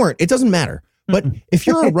 Or they weren't. It doesn't matter. But if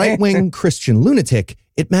you're a right-wing Christian lunatic,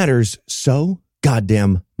 it matters so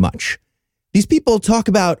goddamn much. These people talk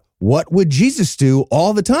about what would Jesus do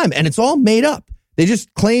all the time, and it's all made up. They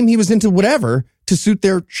just claim he was into whatever to suit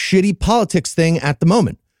their shitty politics thing at the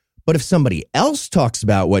moment. But if somebody else talks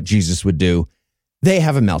about what Jesus would do, they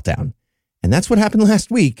have a meltdown. And that's what happened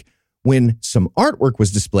last week when some artwork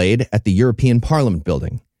was displayed at the European Parliament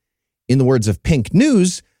building. In the words of Pink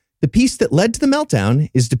News, the piece that led to the meltdown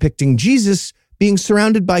is depicting Jesus being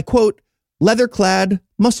surrounded by, quote, leather-clad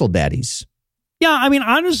muscle daddies. Yeah, I mean,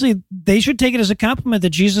 honestly, they should take it as a compliment that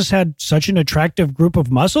Jesus had such an attractive group of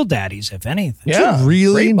muscle daddies, if anything. Yeah, it's a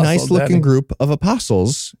really great nice-looking daddy. group of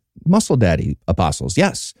apostles, muscle daddy apostles,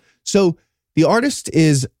 yes. So the artist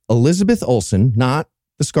is Elizabeth Olsen, not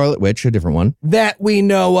the Scarlet Witch, a different one. That we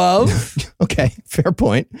know of. Okay, fair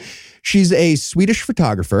point. She's a Swedish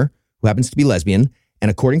photographer who happens to be lesbian,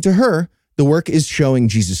 and according to her, the work is showing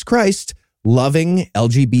Jesus Christ loving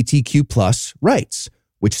LGBTQ plus rights,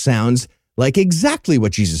 which sounds like exactly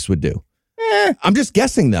what Jesus would do. I'm just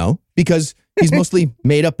guessing, though, because he's mostly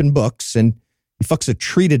made up in books, and he fucks a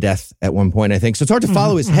tree to death at one point, I think, so it's hard to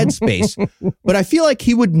follow his headspace. But I feel like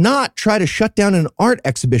he would not try to shut down an art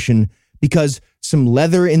exhibition because some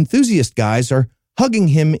leather enthusiast guys are hugging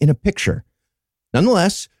him in a picture.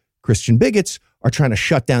 Nonetheless, Christian bigots are trying to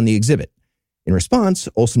shut down the exhibit. In response,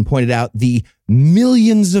 Olsen pointed out the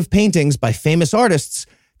millions of paintings by famous artists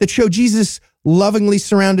that show Jesus lovingly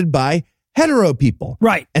surrounded by hetero people.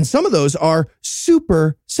 Right. And some of those are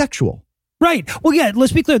super sexual. Right. Well, yeah,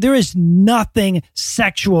 let's be clear. There is nothing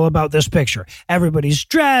sexual about this picture. Everybody's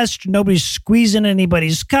dressed. Nobody's squeezing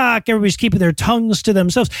anybody's cock. Everybody's keeping their tongues to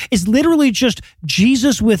themselves. It's literally just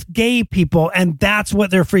Jesus with gay people, and that's what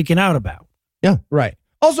they're freaking out about. Yeah. Right.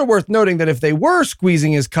 Also worth noting that if they were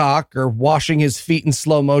squeezing his cock or washing his feet in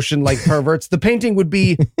slow motion like perverts, the painting would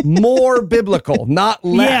be more biblical, not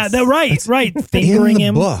less. Yeah, they're right. Right. Fingering in the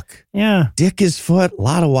him. book. Yeah. Dick his foot, a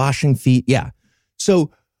lot of washing feet. Yeah.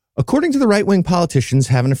 So according to the right-wing politicians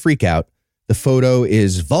having a freak out, the photo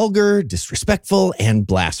is vulgar, disrespectful, and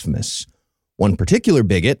blasphemous. One particular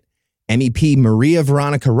bigot, MEP Maria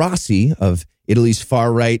Veronica Rossi of Italy's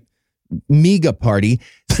far-right MIGA party,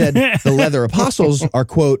 said the leather apostles are,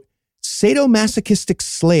 quote, sadomasochistic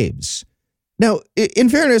slaves. Now, in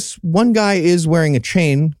fairness, one guy is wearing a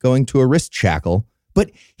chain going to a wrist shackle,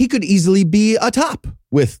 but he could easily be a top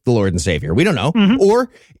with the Lord and Savior. We don't know. Mm-hmm. Or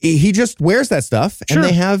he just wears that stuff and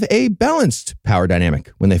they have a balanced power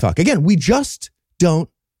dynamic when they fuck. Again, we just don't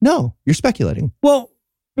know. You're speculating. Well,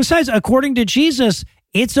 besides, according to Jesus,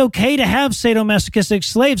 it's okay to have sadomasochistic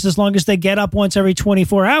slaves as long as they get up once every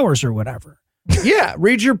 24 hours or whatever. Yeah,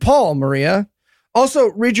 read your Paul, Maria.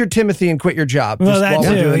 Also, read your Timothy and quit your job. Well, that while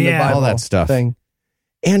we're too, doing yeah. the Bible all that stuff. Thing.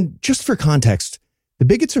 And just for context, the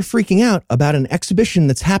bigots are freaking out about an exhibition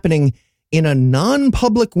that's happening in a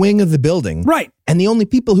non-public wing of the building. Right. And the only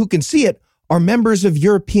people who can see it are members of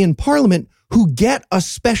European Parliament who get a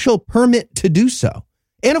special permit to do so.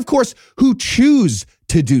 And of course, who choose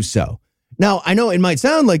to do so. Now, I know it might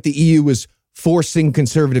sound like the EU was forcing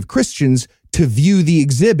conservative Christians to view the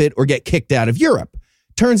exhibit or get kicked out of Europe.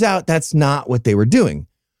 Turns out that's not what they were doing.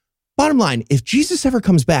 Bottom line, if Jesus ever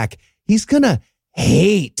comes back, he's going to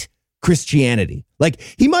hate Christianity. Like,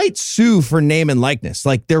 he might sue for name and likeness.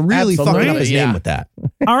 Like, they're really fucking up his name with that.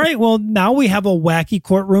 All right, well, now we have a wacky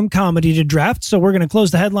courtroom comedy to draft, so we're going to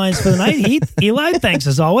close the headlines for the night. Heath, Eli, thanks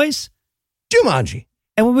as always. Jumanji.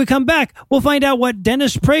 And when we come back, we'll find out what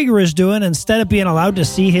Dennis Prager is doing instead of being allowed to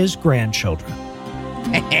see his grandchildren.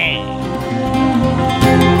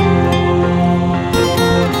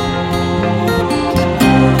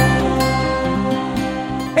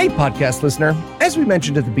 Hey, podcast listener. As we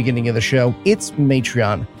mentioned at the beginning of the show, it's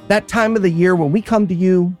Matreon. That time of the year when we come to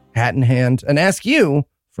you, hat in hand, and ask you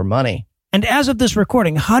for money. And as of this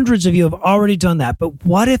recording, hundreds of you have already done that. But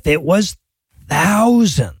what if it was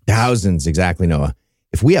thousands? Thousands, exactly, Noah.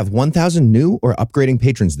 If we have 1,000 new or upgrading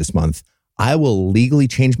patrons this month, I will legally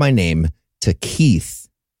change my name to Keith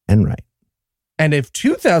Enright. And if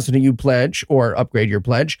 2,000 of you pledge or upgrade your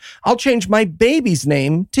pledge, I'll change my baby's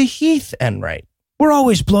name to Heath Enright. We're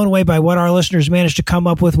always blown away by what our listeners manage to come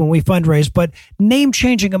up with when we fundraise, but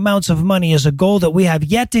name-changing amounts of money is a goal that we have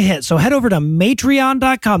yet to hit. So head over to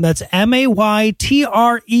Matreon.com, that's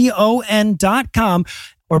Maytreon.com,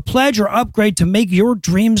 or pledge or upgrade to make your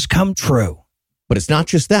dreams come true. But it's not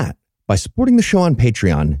just that. By supporting the show on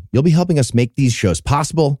Patreon, you'll be helping us make these shows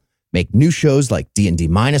possible, make new shows like D&D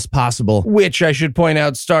Minus possible. Which I should point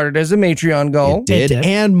out started as a Matreon goal. It did,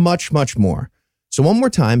 and much, much more. So one more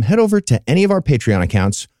time, head over to any of our Patreon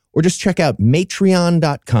accounts or just check out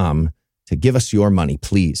Matreon.com to give us your money,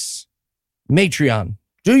 please. Matreon,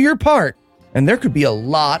 do your part, and there could be a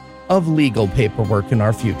lot of legal paperwork in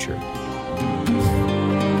our future.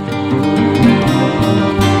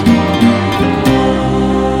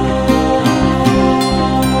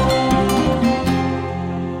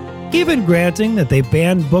 Even granting that they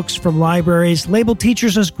ban books from libraries, label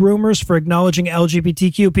teachers as groomers for acknowledging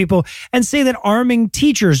LGBTQ people, and say that arming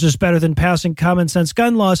teachers is better than passing common sense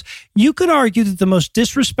gun laws, you could argue that the most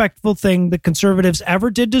disrespectful thing that conservatives ever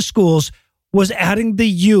did to schools was adding the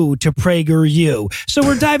U to PragerU. So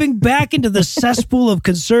we're diving back into the cesspool of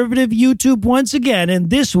conservative YouTube once again in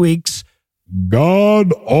this week's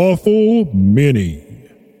God Awful Mini.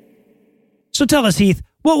 So tell us, Heath,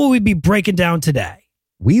 what will we be breaking down today?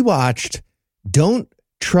 We watched Don't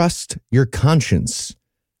Trust Your Conscience,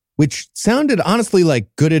 which sounded honestly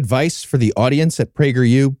like good advice for the audience at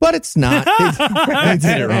PragerU, but it's not. They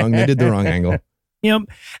did it wrong. They did the wrong angle. Yep.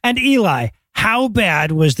 And Eli, how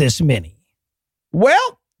bad was this mini?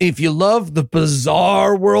 Well, if you love the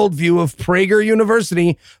bizarre worldview of Prager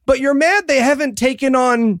University, but you're mad they haven't taken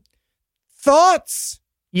on thoughts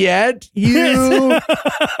yet, you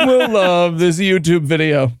will love this YouTube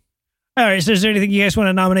video. All right, so is there anything you guys want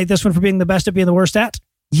to nominate this one for being the best at being the worst at?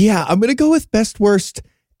 Yeah, I'm going to go with best worst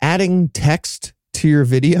adding text to your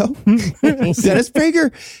video. Dennis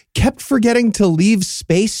Prager kept forgetting to leave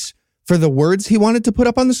space for the words he wanted to put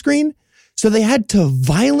up on the screen. So they had to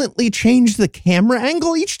violently change the camera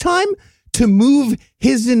angle each time to move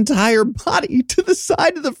his entire body to the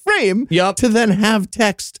side of the frame to then have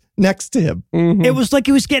text next to him. Mm-hmm. It was like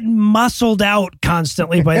he was getting muscled out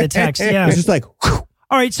constantly by the text. Yeah. It was just like, whew.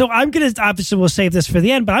 All right, so I'm going to, obviously we'll save this for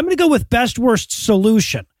the end, but I'm going to go with best worst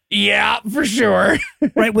solution. Yeah, for sure.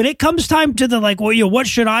 Right, when it comes time to the like, well, what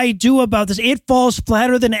should I do about this? It falls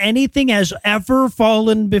flatter than anything has ever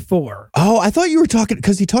fallen before. Oh, I thought you were talking,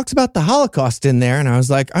 because he talks about the Holocaust in there, and I was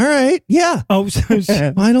like, all right, yeah. Oh,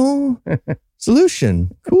 final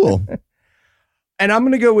solution. Cool. And I'm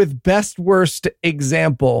going to go with best worst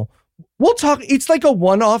example. We'll talk, it's like a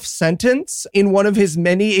one-off sentence in one of his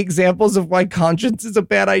many examples of why conscience is a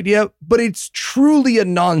bad idea, but it's truly a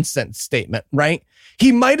nonsense statement, right?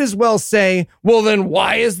 He might as well say, well, then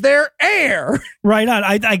why is there air? Right on.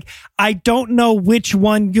 I don't know which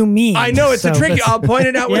one you mean. I know, it's a tricky. I'll point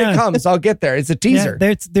it out when it comes. I'll get there. It's a teaser.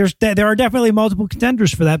 Yeah, there are definitely multiple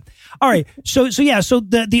contenders for that. All right. So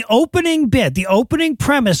the opening bit, the opening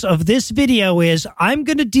premise of this video is I'm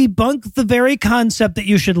going to debunk the very concept that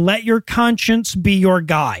you should let your conscience be your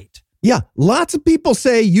guide. Yeah, lots of people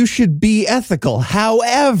say you should be ethical.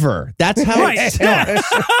 However, that's how it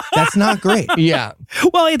starts. That's not great. Yeah.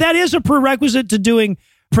 Well, that is a prerequisite to doing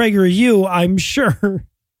PragerU, I'm sure.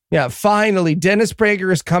 Yeah, finally, Dennis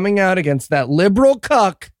Prager is coming out against that liberal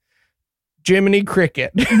cuck, Jiminy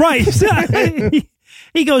Cricket. Right.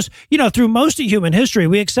 He goes, through most of human history,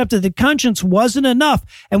 we accepted that conscience wasn't enough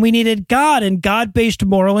and we needed God and God-based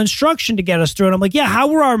moral instruction to get us through. And I'm like, yeah, how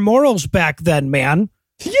were our morals back then, man?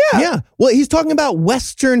 Yeah. Well, he's talking about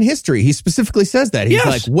Western history. He specifically says that. He's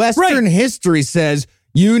like, Western history says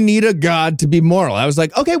you need a God to be moral. I was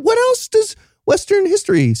like, okay, what else does Western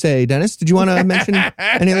history say, Dennis? Did you want to mention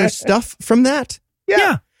any other stuff from that?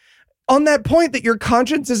 Yeah. On that point that your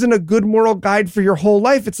conscience isn't a good moral guide for your whole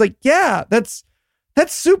life, it's like, yeah, that's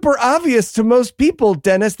super obvious to most people,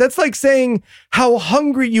 Dennis. That's like saying how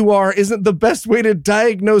hungry you are isn't the best way to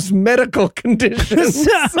diagnose medical conditions.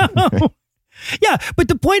 Yeah, but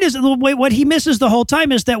the point is, what he misses the whole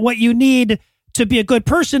time is that what you need to be a good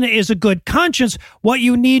person is a good conscience. What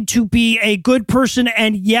you need to be a good person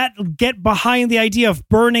and yet get behind the idea of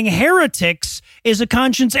burning heretics is a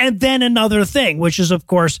conscience and then another thing, which is, of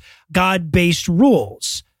course, God-based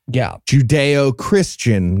rules. Yeah.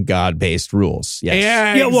 Judeo-Christian God-based rules. Yes.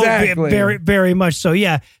 Yeah, exactly. Well, very, very much so.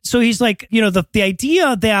 Yeah. So he's like, the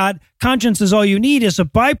idea that conscience is all you need is a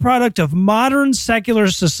byproduct of modern secular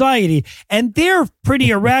society, and they're pretty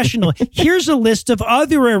irrational. Here's a list of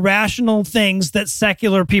other irrational things that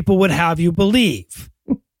secular people would have you believe.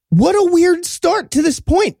 What a weird start to this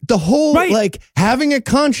point. The whole, having a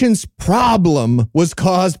conscience problem was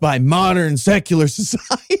caused by modern secular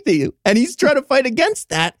society. And he's trying to fight against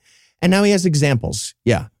that. And now he has examples.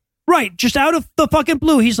 Yeah. Right. Just out of the fucking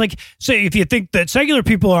blue. He's like, say, if you think that secular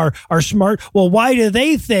people are smart, well, why do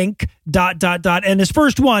they think ... And his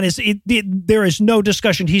first one is, there is no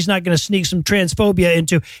discussion. He's not going to sneak some transphobia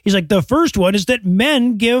into. He's like, the first one is that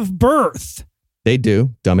men give birth. They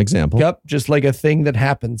do. Dumb example. Yep. Just like a thing that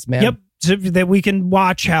happens, man. Yep. So that we can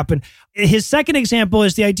watch happen. His second example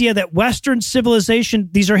is the idea that Western civilization,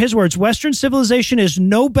 these are his words, Western civilization is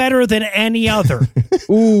no better than any other.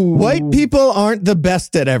 Ooh. White people aren't the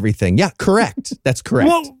best at everything. Yeah, correct. That's correct.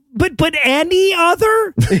 Well, but any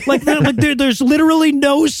other? There's literally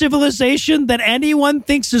no civilization that anyone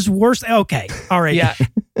thinks is worse. Okay. All right. Yeah.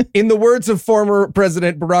 In the words of former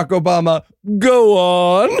President Barack Obama, go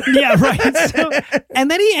on. Yeah, right. So,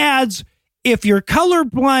 and then he adds, if you're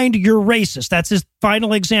colorblind, you're racist. That's his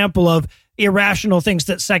final example of irrational things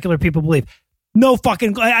that secular people believe. No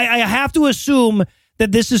fucking, I have to assume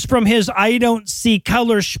that this is from his I don't see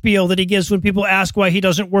color spiel that he gives when people ask why he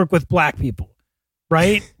doesn't work with black people.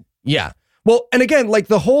 Right? Yeah. Well, and again, like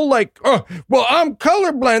the whole I'm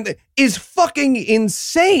colorblind is fucking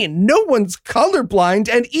insane. No one's colorblind.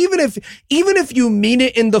 And even if you mean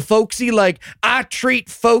it in the folksy, like I treat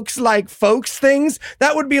folks like folks things,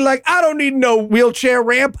 that would be like, I don't need no wheelchair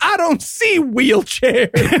ramp. I don't see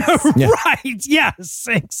wheelchairs. Right. Yes,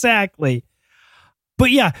 exactly.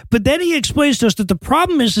 But then he explains to us that the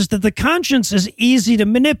problem is that the conscience is easy to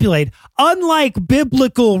manipulate, unlike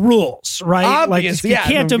biblical rules, right? Obvious, you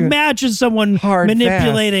can't imagine someone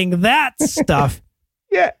manipulating that stuff.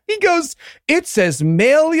 Yeah, he goes, it's as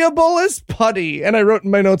malleable as putty. And I wrote in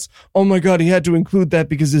my notes, oh my God, he had to include that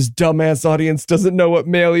because his dumbass audience doesn't know what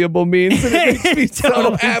malleable means. And it makes me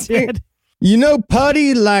so happy.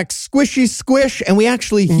 Putty like squishy squish, and we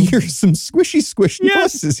actually hear some squishy squish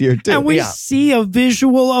noises here too. And we see a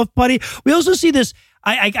visual of putty. We also see this,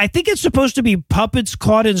 I think it's supposed to be puppets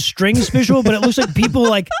caught in strings visual, but it looks like people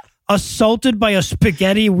like assaulted by a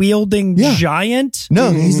spaghetti wielding giant?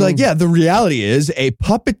 No, he's like, yeah, the reality is a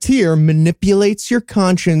puppeteer manipulates your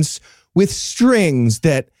conscience with strings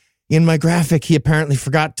that in my graphic he apparently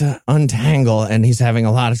forgot to untangle, and he's having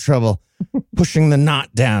a lot of trouble pushing the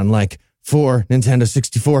knot down like 4 Nintendo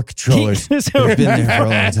 64 controllers that have been there for a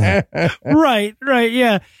long time. Right,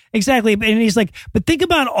 yeah, exactly. And he's like, but think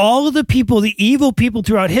about all of the people, the evil people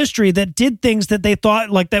throughout history that did things that they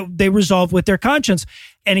thought like that they resolved with their conscience.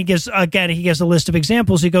 And he gives a list of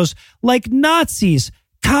examples. He goes, like Nazis,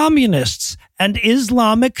 communists, and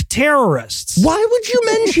Islamic terrorists. Why would you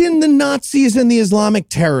mention the Nazis and the Islamic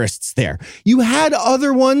terrorists there? You had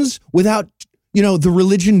other ones without, the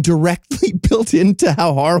religion directly built into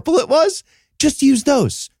how horrible it was. Just use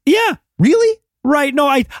those. Yeah. Really? Right. No,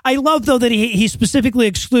 I love, though, that he specifically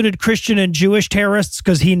excluded Christian and Jewish terrorists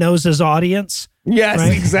because he knows his audience. Yes,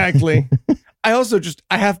 right? Exactly. I also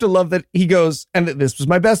I have to love that he goes, and this was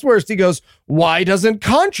my best worst, he goes, why doesn't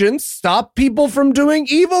conscience stop people from doing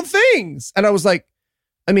evil things? And I was like,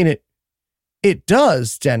 I mean, it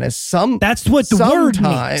does, Dennis. That's what the word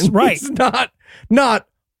means, right? Not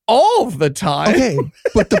all the time. Okay,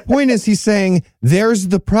 but the point is he's saying there's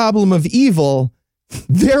the problem of evil,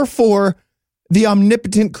 therefore the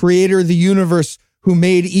omnipotent creator of the universe who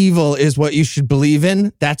made evil is what you should believe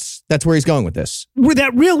in. That's where he's going with this. Where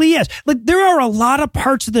that really is. Like, there are a lot of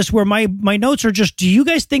parts of this where my notes are just, do you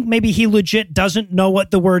guys think maybe he legit doesn't know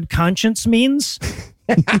what the word conscience means?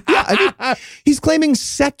 He's claiming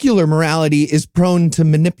secular morality is prone to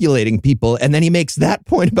manipulating people, and then he makes that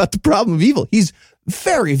point about the problem of evil. He's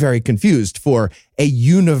very, very confused for a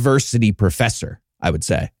university professor, I would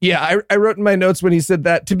say. Yeah, I wrote in my notes when he said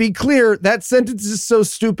that, to be clear, that sentence is so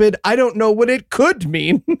stupid, I don't know what it could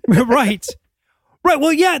mean. Right.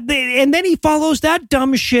 Well, yeah. And then he follows that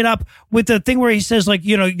dumb shit up with the thing where he says, like,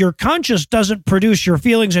 your conscience doesn't produce your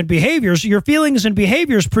feelings and behaviors. Your feelings and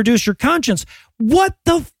behaviors produce your conscience. What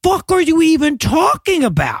the fuck are you even talking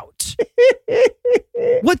about?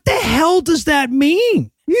 What the hell does that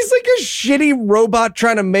mean? He's like a shitty robot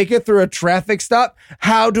trying to make it through a traffic stop.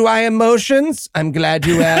 How do I emotions? I'm glad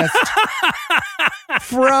you asked.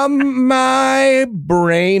 From my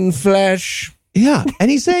brain flesh. Yeah. And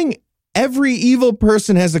he's saying every evil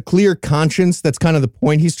person has a clear conscience. That's kind of the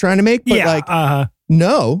point he's trying to make. But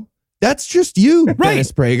no, that's just you,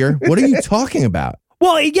 Dennis Prager. What are you talking about?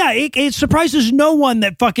 Well, yeah, it surprises no one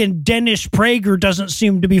that fucking Dennis Prager doesn't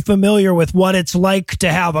seem to be familiar with what it's like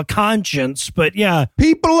to have a conscience, but yeah.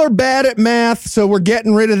 People are bad at math, so we're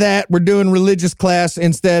getting rid of that. We're doing religious class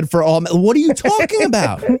instead for all. What are you talking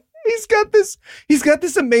about? He's got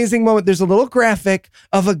this amazing moment. There's a little graphic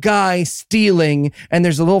of a guy stealing, and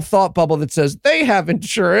there's a little thought bubble that says they have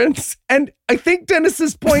insurance. And I think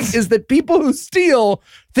Dennis's point is that people who steal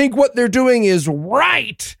think what they're doing is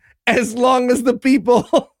right, as long as the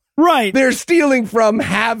people they're stealing from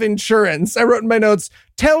have insurance. I wrote in my notes,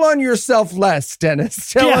 tell on yourself less,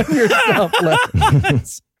 Dennis. Tell on yourself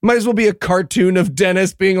less. Might as well be a cartoon of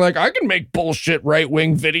Dennis being like, I can make bullshit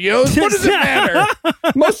right-wing videos. What does it matter?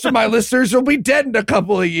 Most of my listeners will be dead in a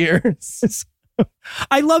couple of years.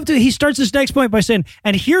 I love to. He starts this next point by saying,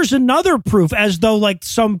 and here's another proof, as though like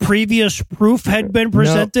some previous proof had been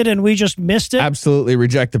presented and we just missed it. Absolutely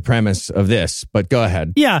reject the premise of this, but go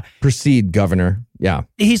ahead. Yeah. Proceed, Governor. Yeah.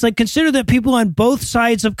 He's like, consider that people on both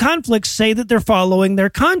sides of conflict say that they're following their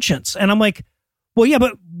conscience. And I'm like, well, yeah,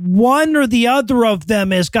 but one or the other of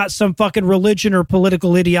them has got some fucking religion or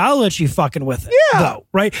political ideology fucking with it. Yeah. Though,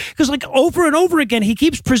 right? Because like over and over again, he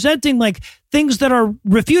keeps presenting like things that are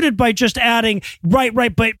refuted by just adding,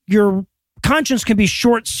 right, but your conscience can be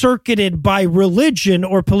short-circuited by religion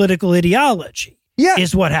or political ideology. Yeah.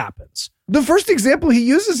 Is what happens. The first example he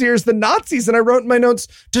uses here is the Nazis. And I wrote in my notes,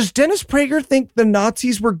 does Dennis Prager think the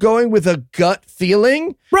Nazis were going with a gut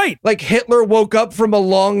feeling? Right. Like Hitler woke up from a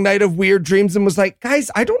long night of weird dreams and was like,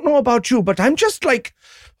 guys, I don't know about you, but I'm just like,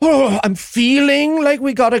 I'm feeling like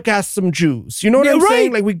we gotta gas some Jews. You know what I'm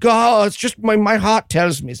saying? Like it's just my heart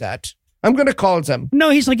tells me that. I'm going to call them.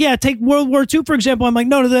 No, he's like, yeah, take World War II, for example. I'm like,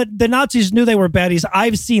 no, the Nazis knew they were baddies.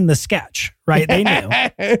 I've seen the sketch, right? They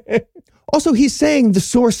knew. Also, he's saying the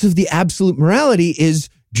source of the absolute morality is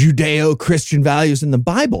Judeo-Christian values in the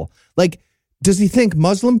Bible. Like, does he think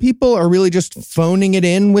Muslim people are really just phoning it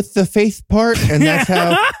in with the faith part? And that's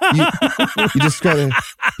how you describe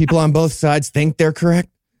people on both sides think they're correct?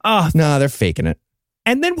 No, they're faking it.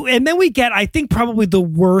 And then we get, I think, probably the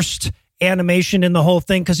worst animation in the whole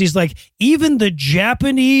thing, because he's like, even the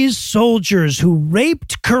Japanese soldiers who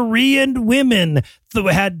raped Korean women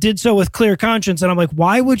did so with clear conscience. And I'm like,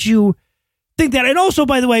 why would you think that? And also,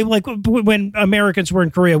 by the way, like when Americans were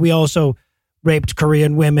in Korea, we also raped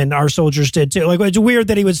Korean women. Our soldiers did too. Like, it's weird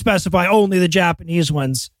that he would specify only the Japanese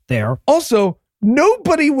ones there. Also,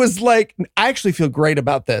 nobody was like, I actually feel great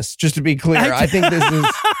about this, just to be clear. I think this is...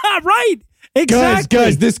 Right. Exactly.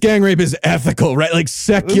 Guys, this gang rape is ethical, right? Like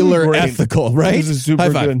secular ethical, right? This is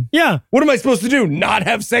super good. Yeah. What am I supposed to do? Not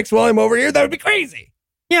have sex while I'm over here? That would be crazy.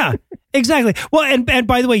 Yeah, exactly. Well, and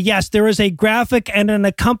by the way, yes, there is a graphic and an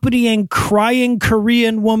accompanying crying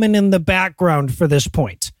Korean woman in the background for this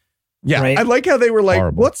point. Yeah, right? I like how they were like,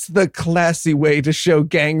 Horrible. what's the classy way to show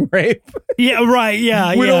gang rape? Yeah, right.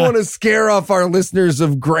 Yeah, We yeah. don't want to scare off our listeners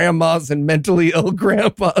of grandmas and mentally ill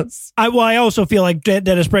grandpas. I also feel like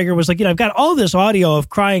Dennis Prager was like, I've got all this audio of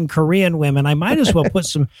crying Korean women. I might as well put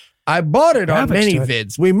some. I bought it on graphics to it.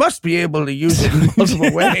 ManyVids. We must be able to use it in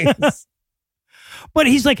multiple ways. But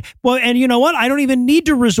he's like, well, and you know what? I don't even need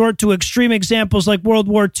to resort to extreme examples like World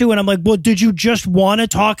War II. And I'm like, well, did you just want to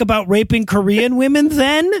talk about raping Korean women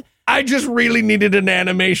then? I just really needed an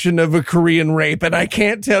animation of a Korean rape, and I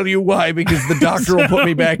can't tell you why because the doctor will put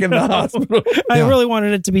me back in the hospital. I really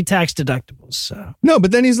wanted it to be tax deductible. So No,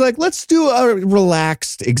 but then he's like, let's do a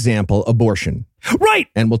relaxed example, abortion. right.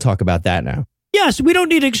 And we'll talk about that now. Yes, we don't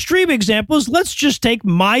need extreme examples. Let's just take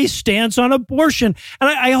my stance on abortion. And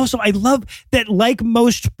I love that, like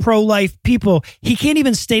most pro-life people, he can't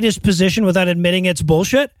even state his position without admitting it's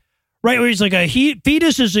bullshit. Right, where he's like, a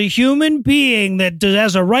fetus is a human being that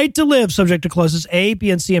has a right to live, subject to clauses A, B,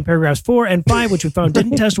 and C in paragraphs 4 and 5, which we found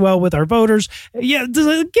didn't test well with our voters. Yeah,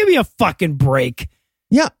 give me a fucking break.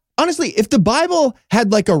 Yeah. Honestly, if the Bible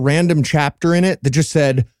had like a random chapter in it that just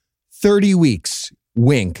said 30 weeks,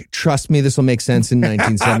 wink, trust me, this will make sense in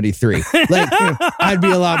 1973. Like, I'd be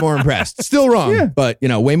a lot more impressed. Still wrong, but,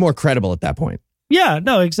 way more credible at that point. Yeah,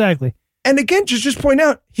 no, exactly. And again, just point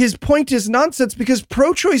out, his point is nonsense because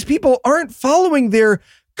pro-choice people aren't following their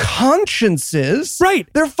consciences. Right.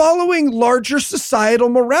 They're following larger societal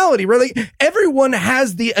morality, right? Like, everyone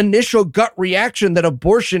has the initial gut reaction that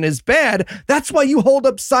abortion is bad. That's why you hold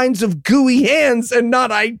up signs of gooey hands and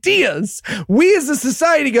not ideas. We as a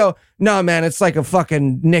society go, no, man, it's like a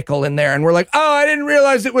fucking nickel in there. And we're like, oh, I didn't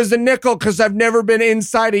realize it was a nickel because I've never been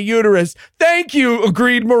inside a uterus. Thank you,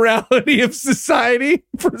 agreed morality of society,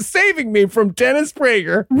 for saving me from Dennis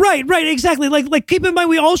Prager. Right, exactly. Like keep in mind,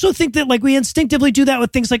 we also think that like we instinctively do that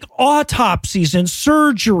with things like autopsies and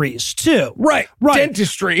surgeries too. Right.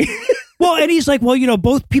 Dentistry. Well, and he's like, well,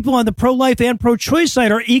 both people on the pro-life and pro-choice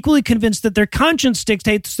side are equally convinced that their conscience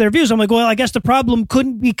dictates their views. I'm like, well, I guess the problem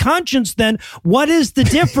couldn't be conscience then. What is the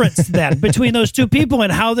difference then between those two people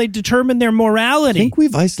and how they determine their morality? I think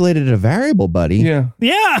we've isolated a variable, buddy. Yeah.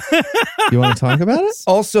 You want to talk about it?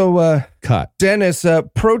 Also, cut. Dennis,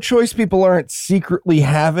 pro-choice people aren't secretly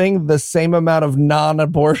having the same amount of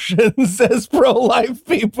non-abortions as pro-life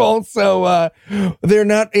people, so they're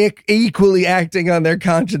not equally acting on their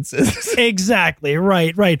consciences. Exactly.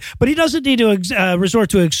 Right. But he doesn't need to resort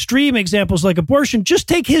to extreme examples like abortion. Just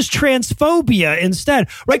take his transphobia instead.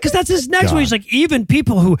 Right. Because that's his next one. He's like, even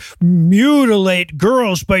people who mutilate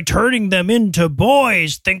girls by turning them into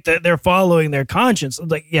boys think that they're following their conscience. I'm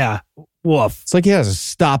like, yeah. Woof. It's like he has a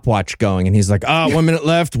stopwatch going and he's like, 1 minute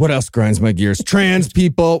left. What else grinds my gears? Trans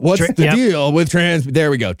people. What's the deal with trans?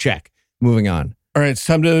 There we go. Check. Moving on. All right, it's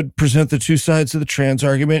time to present the two sides of the trans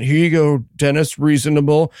argument. Here you go, Dennis,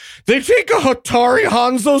 reasonable. They take a Hatari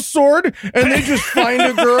Hanzo sword and they just find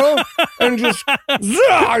a girl and just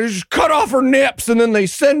cut off her nips, and then they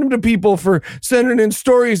send them to people for sending in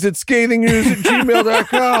stories at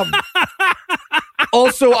scathingnews@gmail.com.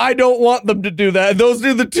 Also, I don't want them to do that. Those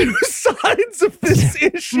are the two sides of this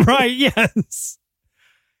issue. Right, yes.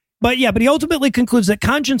 But he ultimately concludes that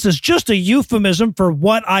conscience is just a euphemism for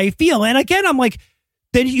what I feel. And again, I'm like,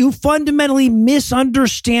 then you fundamentally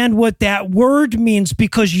misunderstand what that word means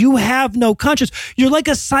because you have no conscience. You're like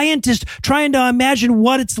a scientist trying to imagine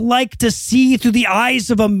what it's like to see through the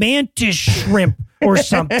eyes of a mantis shrimp or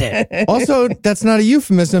something. Also, that's not a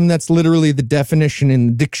euphemism. That's literally the definition in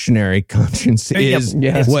the dictionary. Conscience is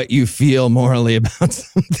what you feel morally about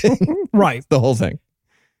something. Right. The whole thing.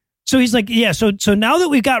 So he's like, so now that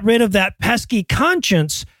we've got rid of that pesky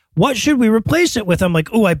conscience, what should we replace it with? I'm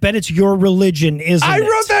like, I bet it's your religion, isn't it? I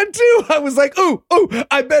wrote that too. I was like,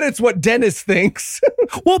 I bet it's what Dennis thinks.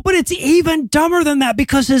 Well, but it's even dumber than that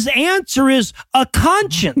because his answer is a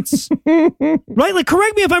conscience. Right? Like,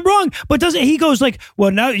 correct me if I'm wrong, but he goes like,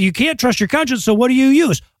 well, now you can't trust your conscience, so what do you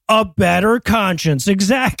use? A better conscience.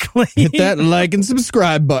 Exactly. Hit that like and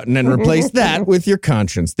subscribe button and replace that with your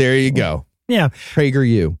conscience. There you go. Yeah. Prager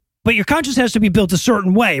you. But your conscience has to be built a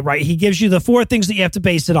certain way, right? He gives you the 4 things that you have to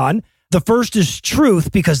base it on. The first is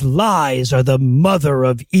truth because lies are the mother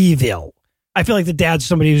of evil. I feel like the dad's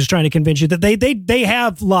somebody who's trying to convince you that they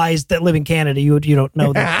have lies that live in Canada. You don't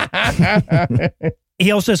know that.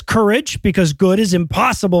 He also has courage because good is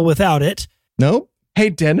impossible without it. Nope. Hey,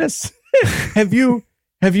 Dennis, have you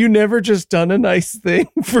never just done a nice thing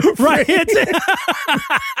for Right.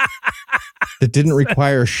 That didn't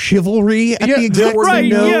require chivalry at the there exact were right,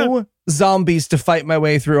 no zombies to fight my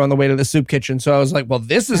way through on the way to the soup kitchen. So I was like, well,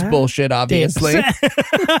 this is bullshit, obviously.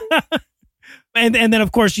 And then,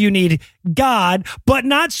 of course, you need God, but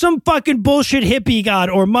not some fucking bullshit hippie God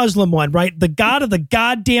or Muslim one, right? The God of the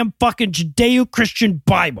goddamn fucking Judeo-Christian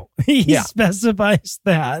Bible. He specifies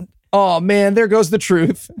that. Oh, man, there goes the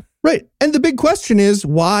truth. Right. And the big question is,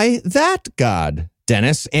 why that God,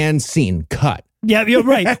 Dennis? And scene cut. Yeah, you're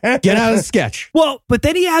right. Get out of the sketch. Well, but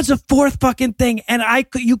then he adds a fourth fucking thing, and I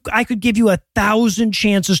could give you 1,000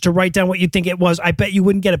 chances to write down what you think it was. I bet you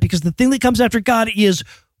wouldn't get it, because the thing that comes after God is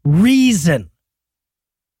reason.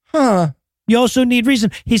 Huh. You also need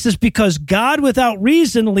reason. He says, because God without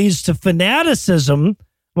reason leads to fanaticism.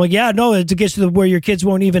 Well, yeah, no, it gets to where your kids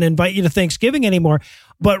won't even invite you to Thanksgiving anymore.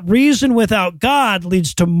 But reason without God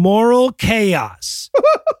leads to moral chaos,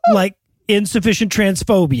 like insufficient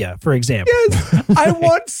transphobia, for example. Yes, I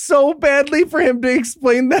want so badly for him to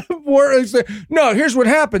explain that more. No, here's what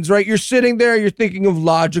happens, right? You're sitting there, you're thinking of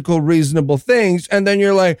logical, reasonable things, and then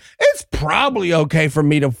you're like, it's probably okay for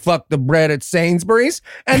me to fuck the bread at Sainsbury's.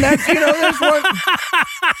 And that's, there's one.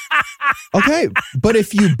 Okay, but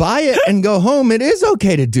if you buy it and go home, it is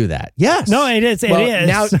okay to do that. Yes. No, it is. It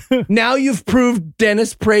is. Now you've proved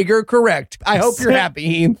Dennis Prager correct. I hope you're happy,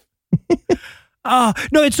 Heath.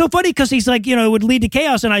 No, it's so funny because he's like, it would lead to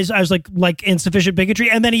chaos. And I was like insufficient bigotry.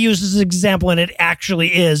 And then he uses an example and it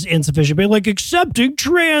actually is insufficient, but like accepting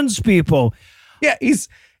trans people. Yeah, his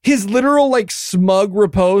literal like smug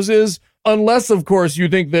reposes, unless of course you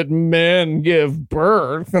think that men give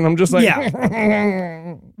birth. And I'm just like,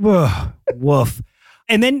 yeah. Woof.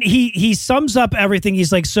 And then he sums up everything.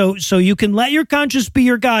 He's like, so you can let your conscience be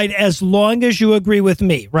your guide as long as you agree with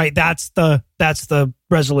me, right? That's the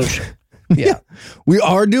resolution. Yeah. We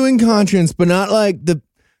are doing conscience, but not like the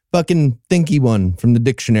fucking thinky one from the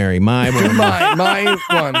dictionary. My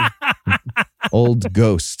one. Old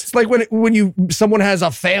ghost. It's like when someone has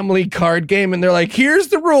a family card game and they're like, here's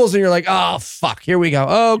the rules. And you're like, oh, fuck, here we go.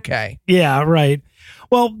 Okay. Yeah, right.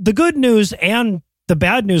 Well, the good news and the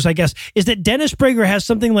bad news, I guess, is that Dennis Prager has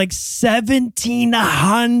something like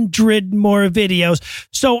 1,700 more videos.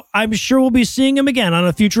 So I'm sure we'll be seeing him again on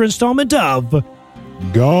a future installment of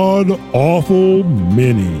God Awful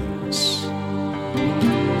Minis.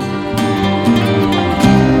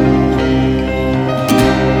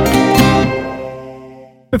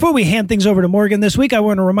 Before we hand things over to Morgan this week, I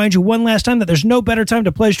want to remind you one last time that there's no better time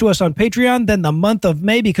to pledge to us on Patreon than the month of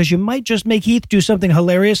May, because you might just make Heath do something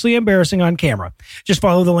hilariously embarrassing on camera. Just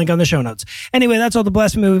follow the link on the show notes. Anyway, that's all the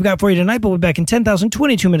blasphemy we've got for you tonight, but we'll be back in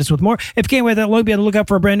 10,022 minutes with more. If you can't wait that long, be on the lookout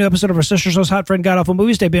for a brand new episode of our Sister Show's Hot Friend God Awful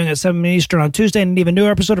Movies, debuting at 7 Eastern on Tuesday, and an even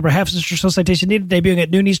newer episode of our Half Sister Show Citation Needed, debuting at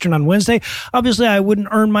noon Eastern on Wednesday. Obviously, I wouldn't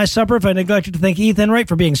earn my supper if I neglected to thank Ethan Enright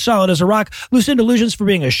for being solid as a rock, Lucinda Illusions for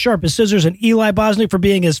being as sharp as scissors, and Eli Bosnick for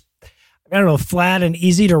being as flat and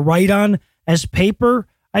easy to write on as paper,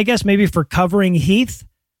 I guess, maybe for covering Heath.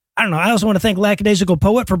 I don't know. I also want to thank Lackadaisical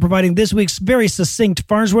Poet for providing this week's very succinct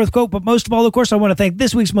Farnsworth quote, but most of all, of course, I want to thank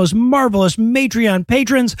this week's most marvelous Matreon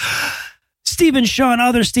patrons: Stephen, Sean,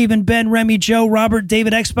 Other, Stephen, Ben, Remy, Joe, Robert,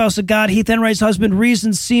 David, ex-spouse of God, Heath Enright's husband,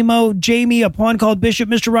 Reason, Simo, Jamie, a pawn called Bishop,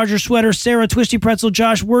 Mr. Roger Sweater, Sarah, Twisty Pretzel,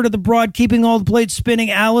 Josh, Word of the Broad, Keeping All the Plates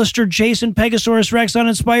Spinning, Alistair, Jason, Pegasaurus Rex,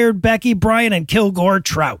 Uninspired, Becky, Brian, and Kilgore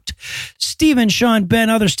Trout. Stephen, Sean, Ben,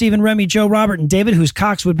 Other, Stephen, Remy, Joe, Robert, and David, whose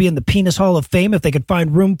cocks would be in the Penis Hall of Fame if they could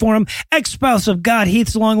find room for him. Ex-spouse of God,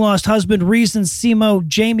 Heath's long-lost husband, Reason, Simo,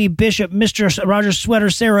 Jamie, Bishop, Mr. Roger Sweater,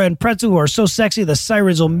 Sarah, and Pretzel, who are so sexy the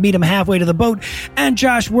sirens will meet him halfway to the boat. And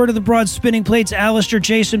Josh, Word of the Broad, Spinning Plates, Alistair,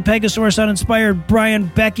 Jason, Pegasaurus, Uninspired,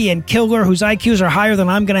 Brian, Becky, and Kilgore, whose IQs are higher than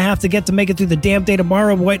I'm going to have to get to make it through the damn day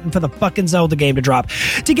tomorrow, waiting for the fucking Zelda game to drop.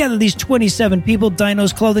 Together, these 27 people,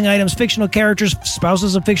 dinos, clothing items, fictional characters,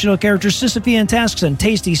 spouses of fictional characters, Sisyphean tasks, and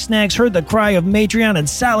tasty snacks heard the cry of Matreon and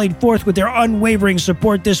sallied forth with their unwavering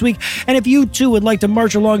support this week. And if you too would like to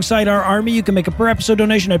march alongside our army, you can make a per-episode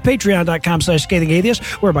donation at patreon.com/scathingatheist,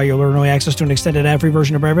 whereby you'll earn early access to an extended ad-free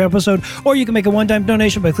version of every episode, or or you can make a one-time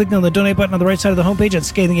donation by clicking on the donate button on the right side of the homepage at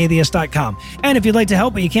scathingatheist.com. And if you'd like to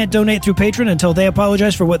help but you can't donate through Patreon until they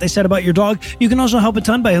apologize for what they said about your dog, you can also help a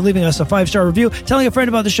ton by leaving us a 5-star review, telling a friend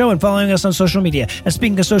about the show, and following us on social media. And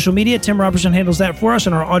speaking of social media, Tim Robertson handles that for us,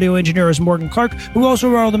 and our audio engineer is Morgan Clark, who also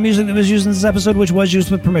wrote all the music that was used in this episode, which was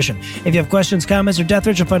used with permission. If you have questions, comments, or death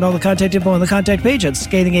threats, you'll find all the contact info on the contact page at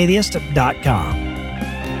scathingatheist.com.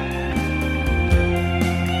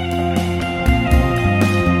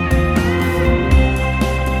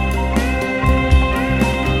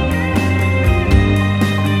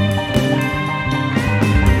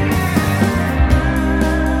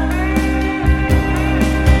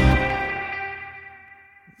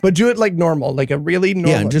 But do it like normal, like a really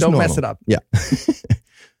normal. Yeah, just don't normal. mess it up. Yeah.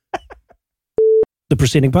 The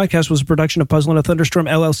preceding podcast was a production of Puzzle and a Thunderstorm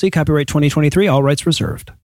LLC, copyright 2023, all rights reserved.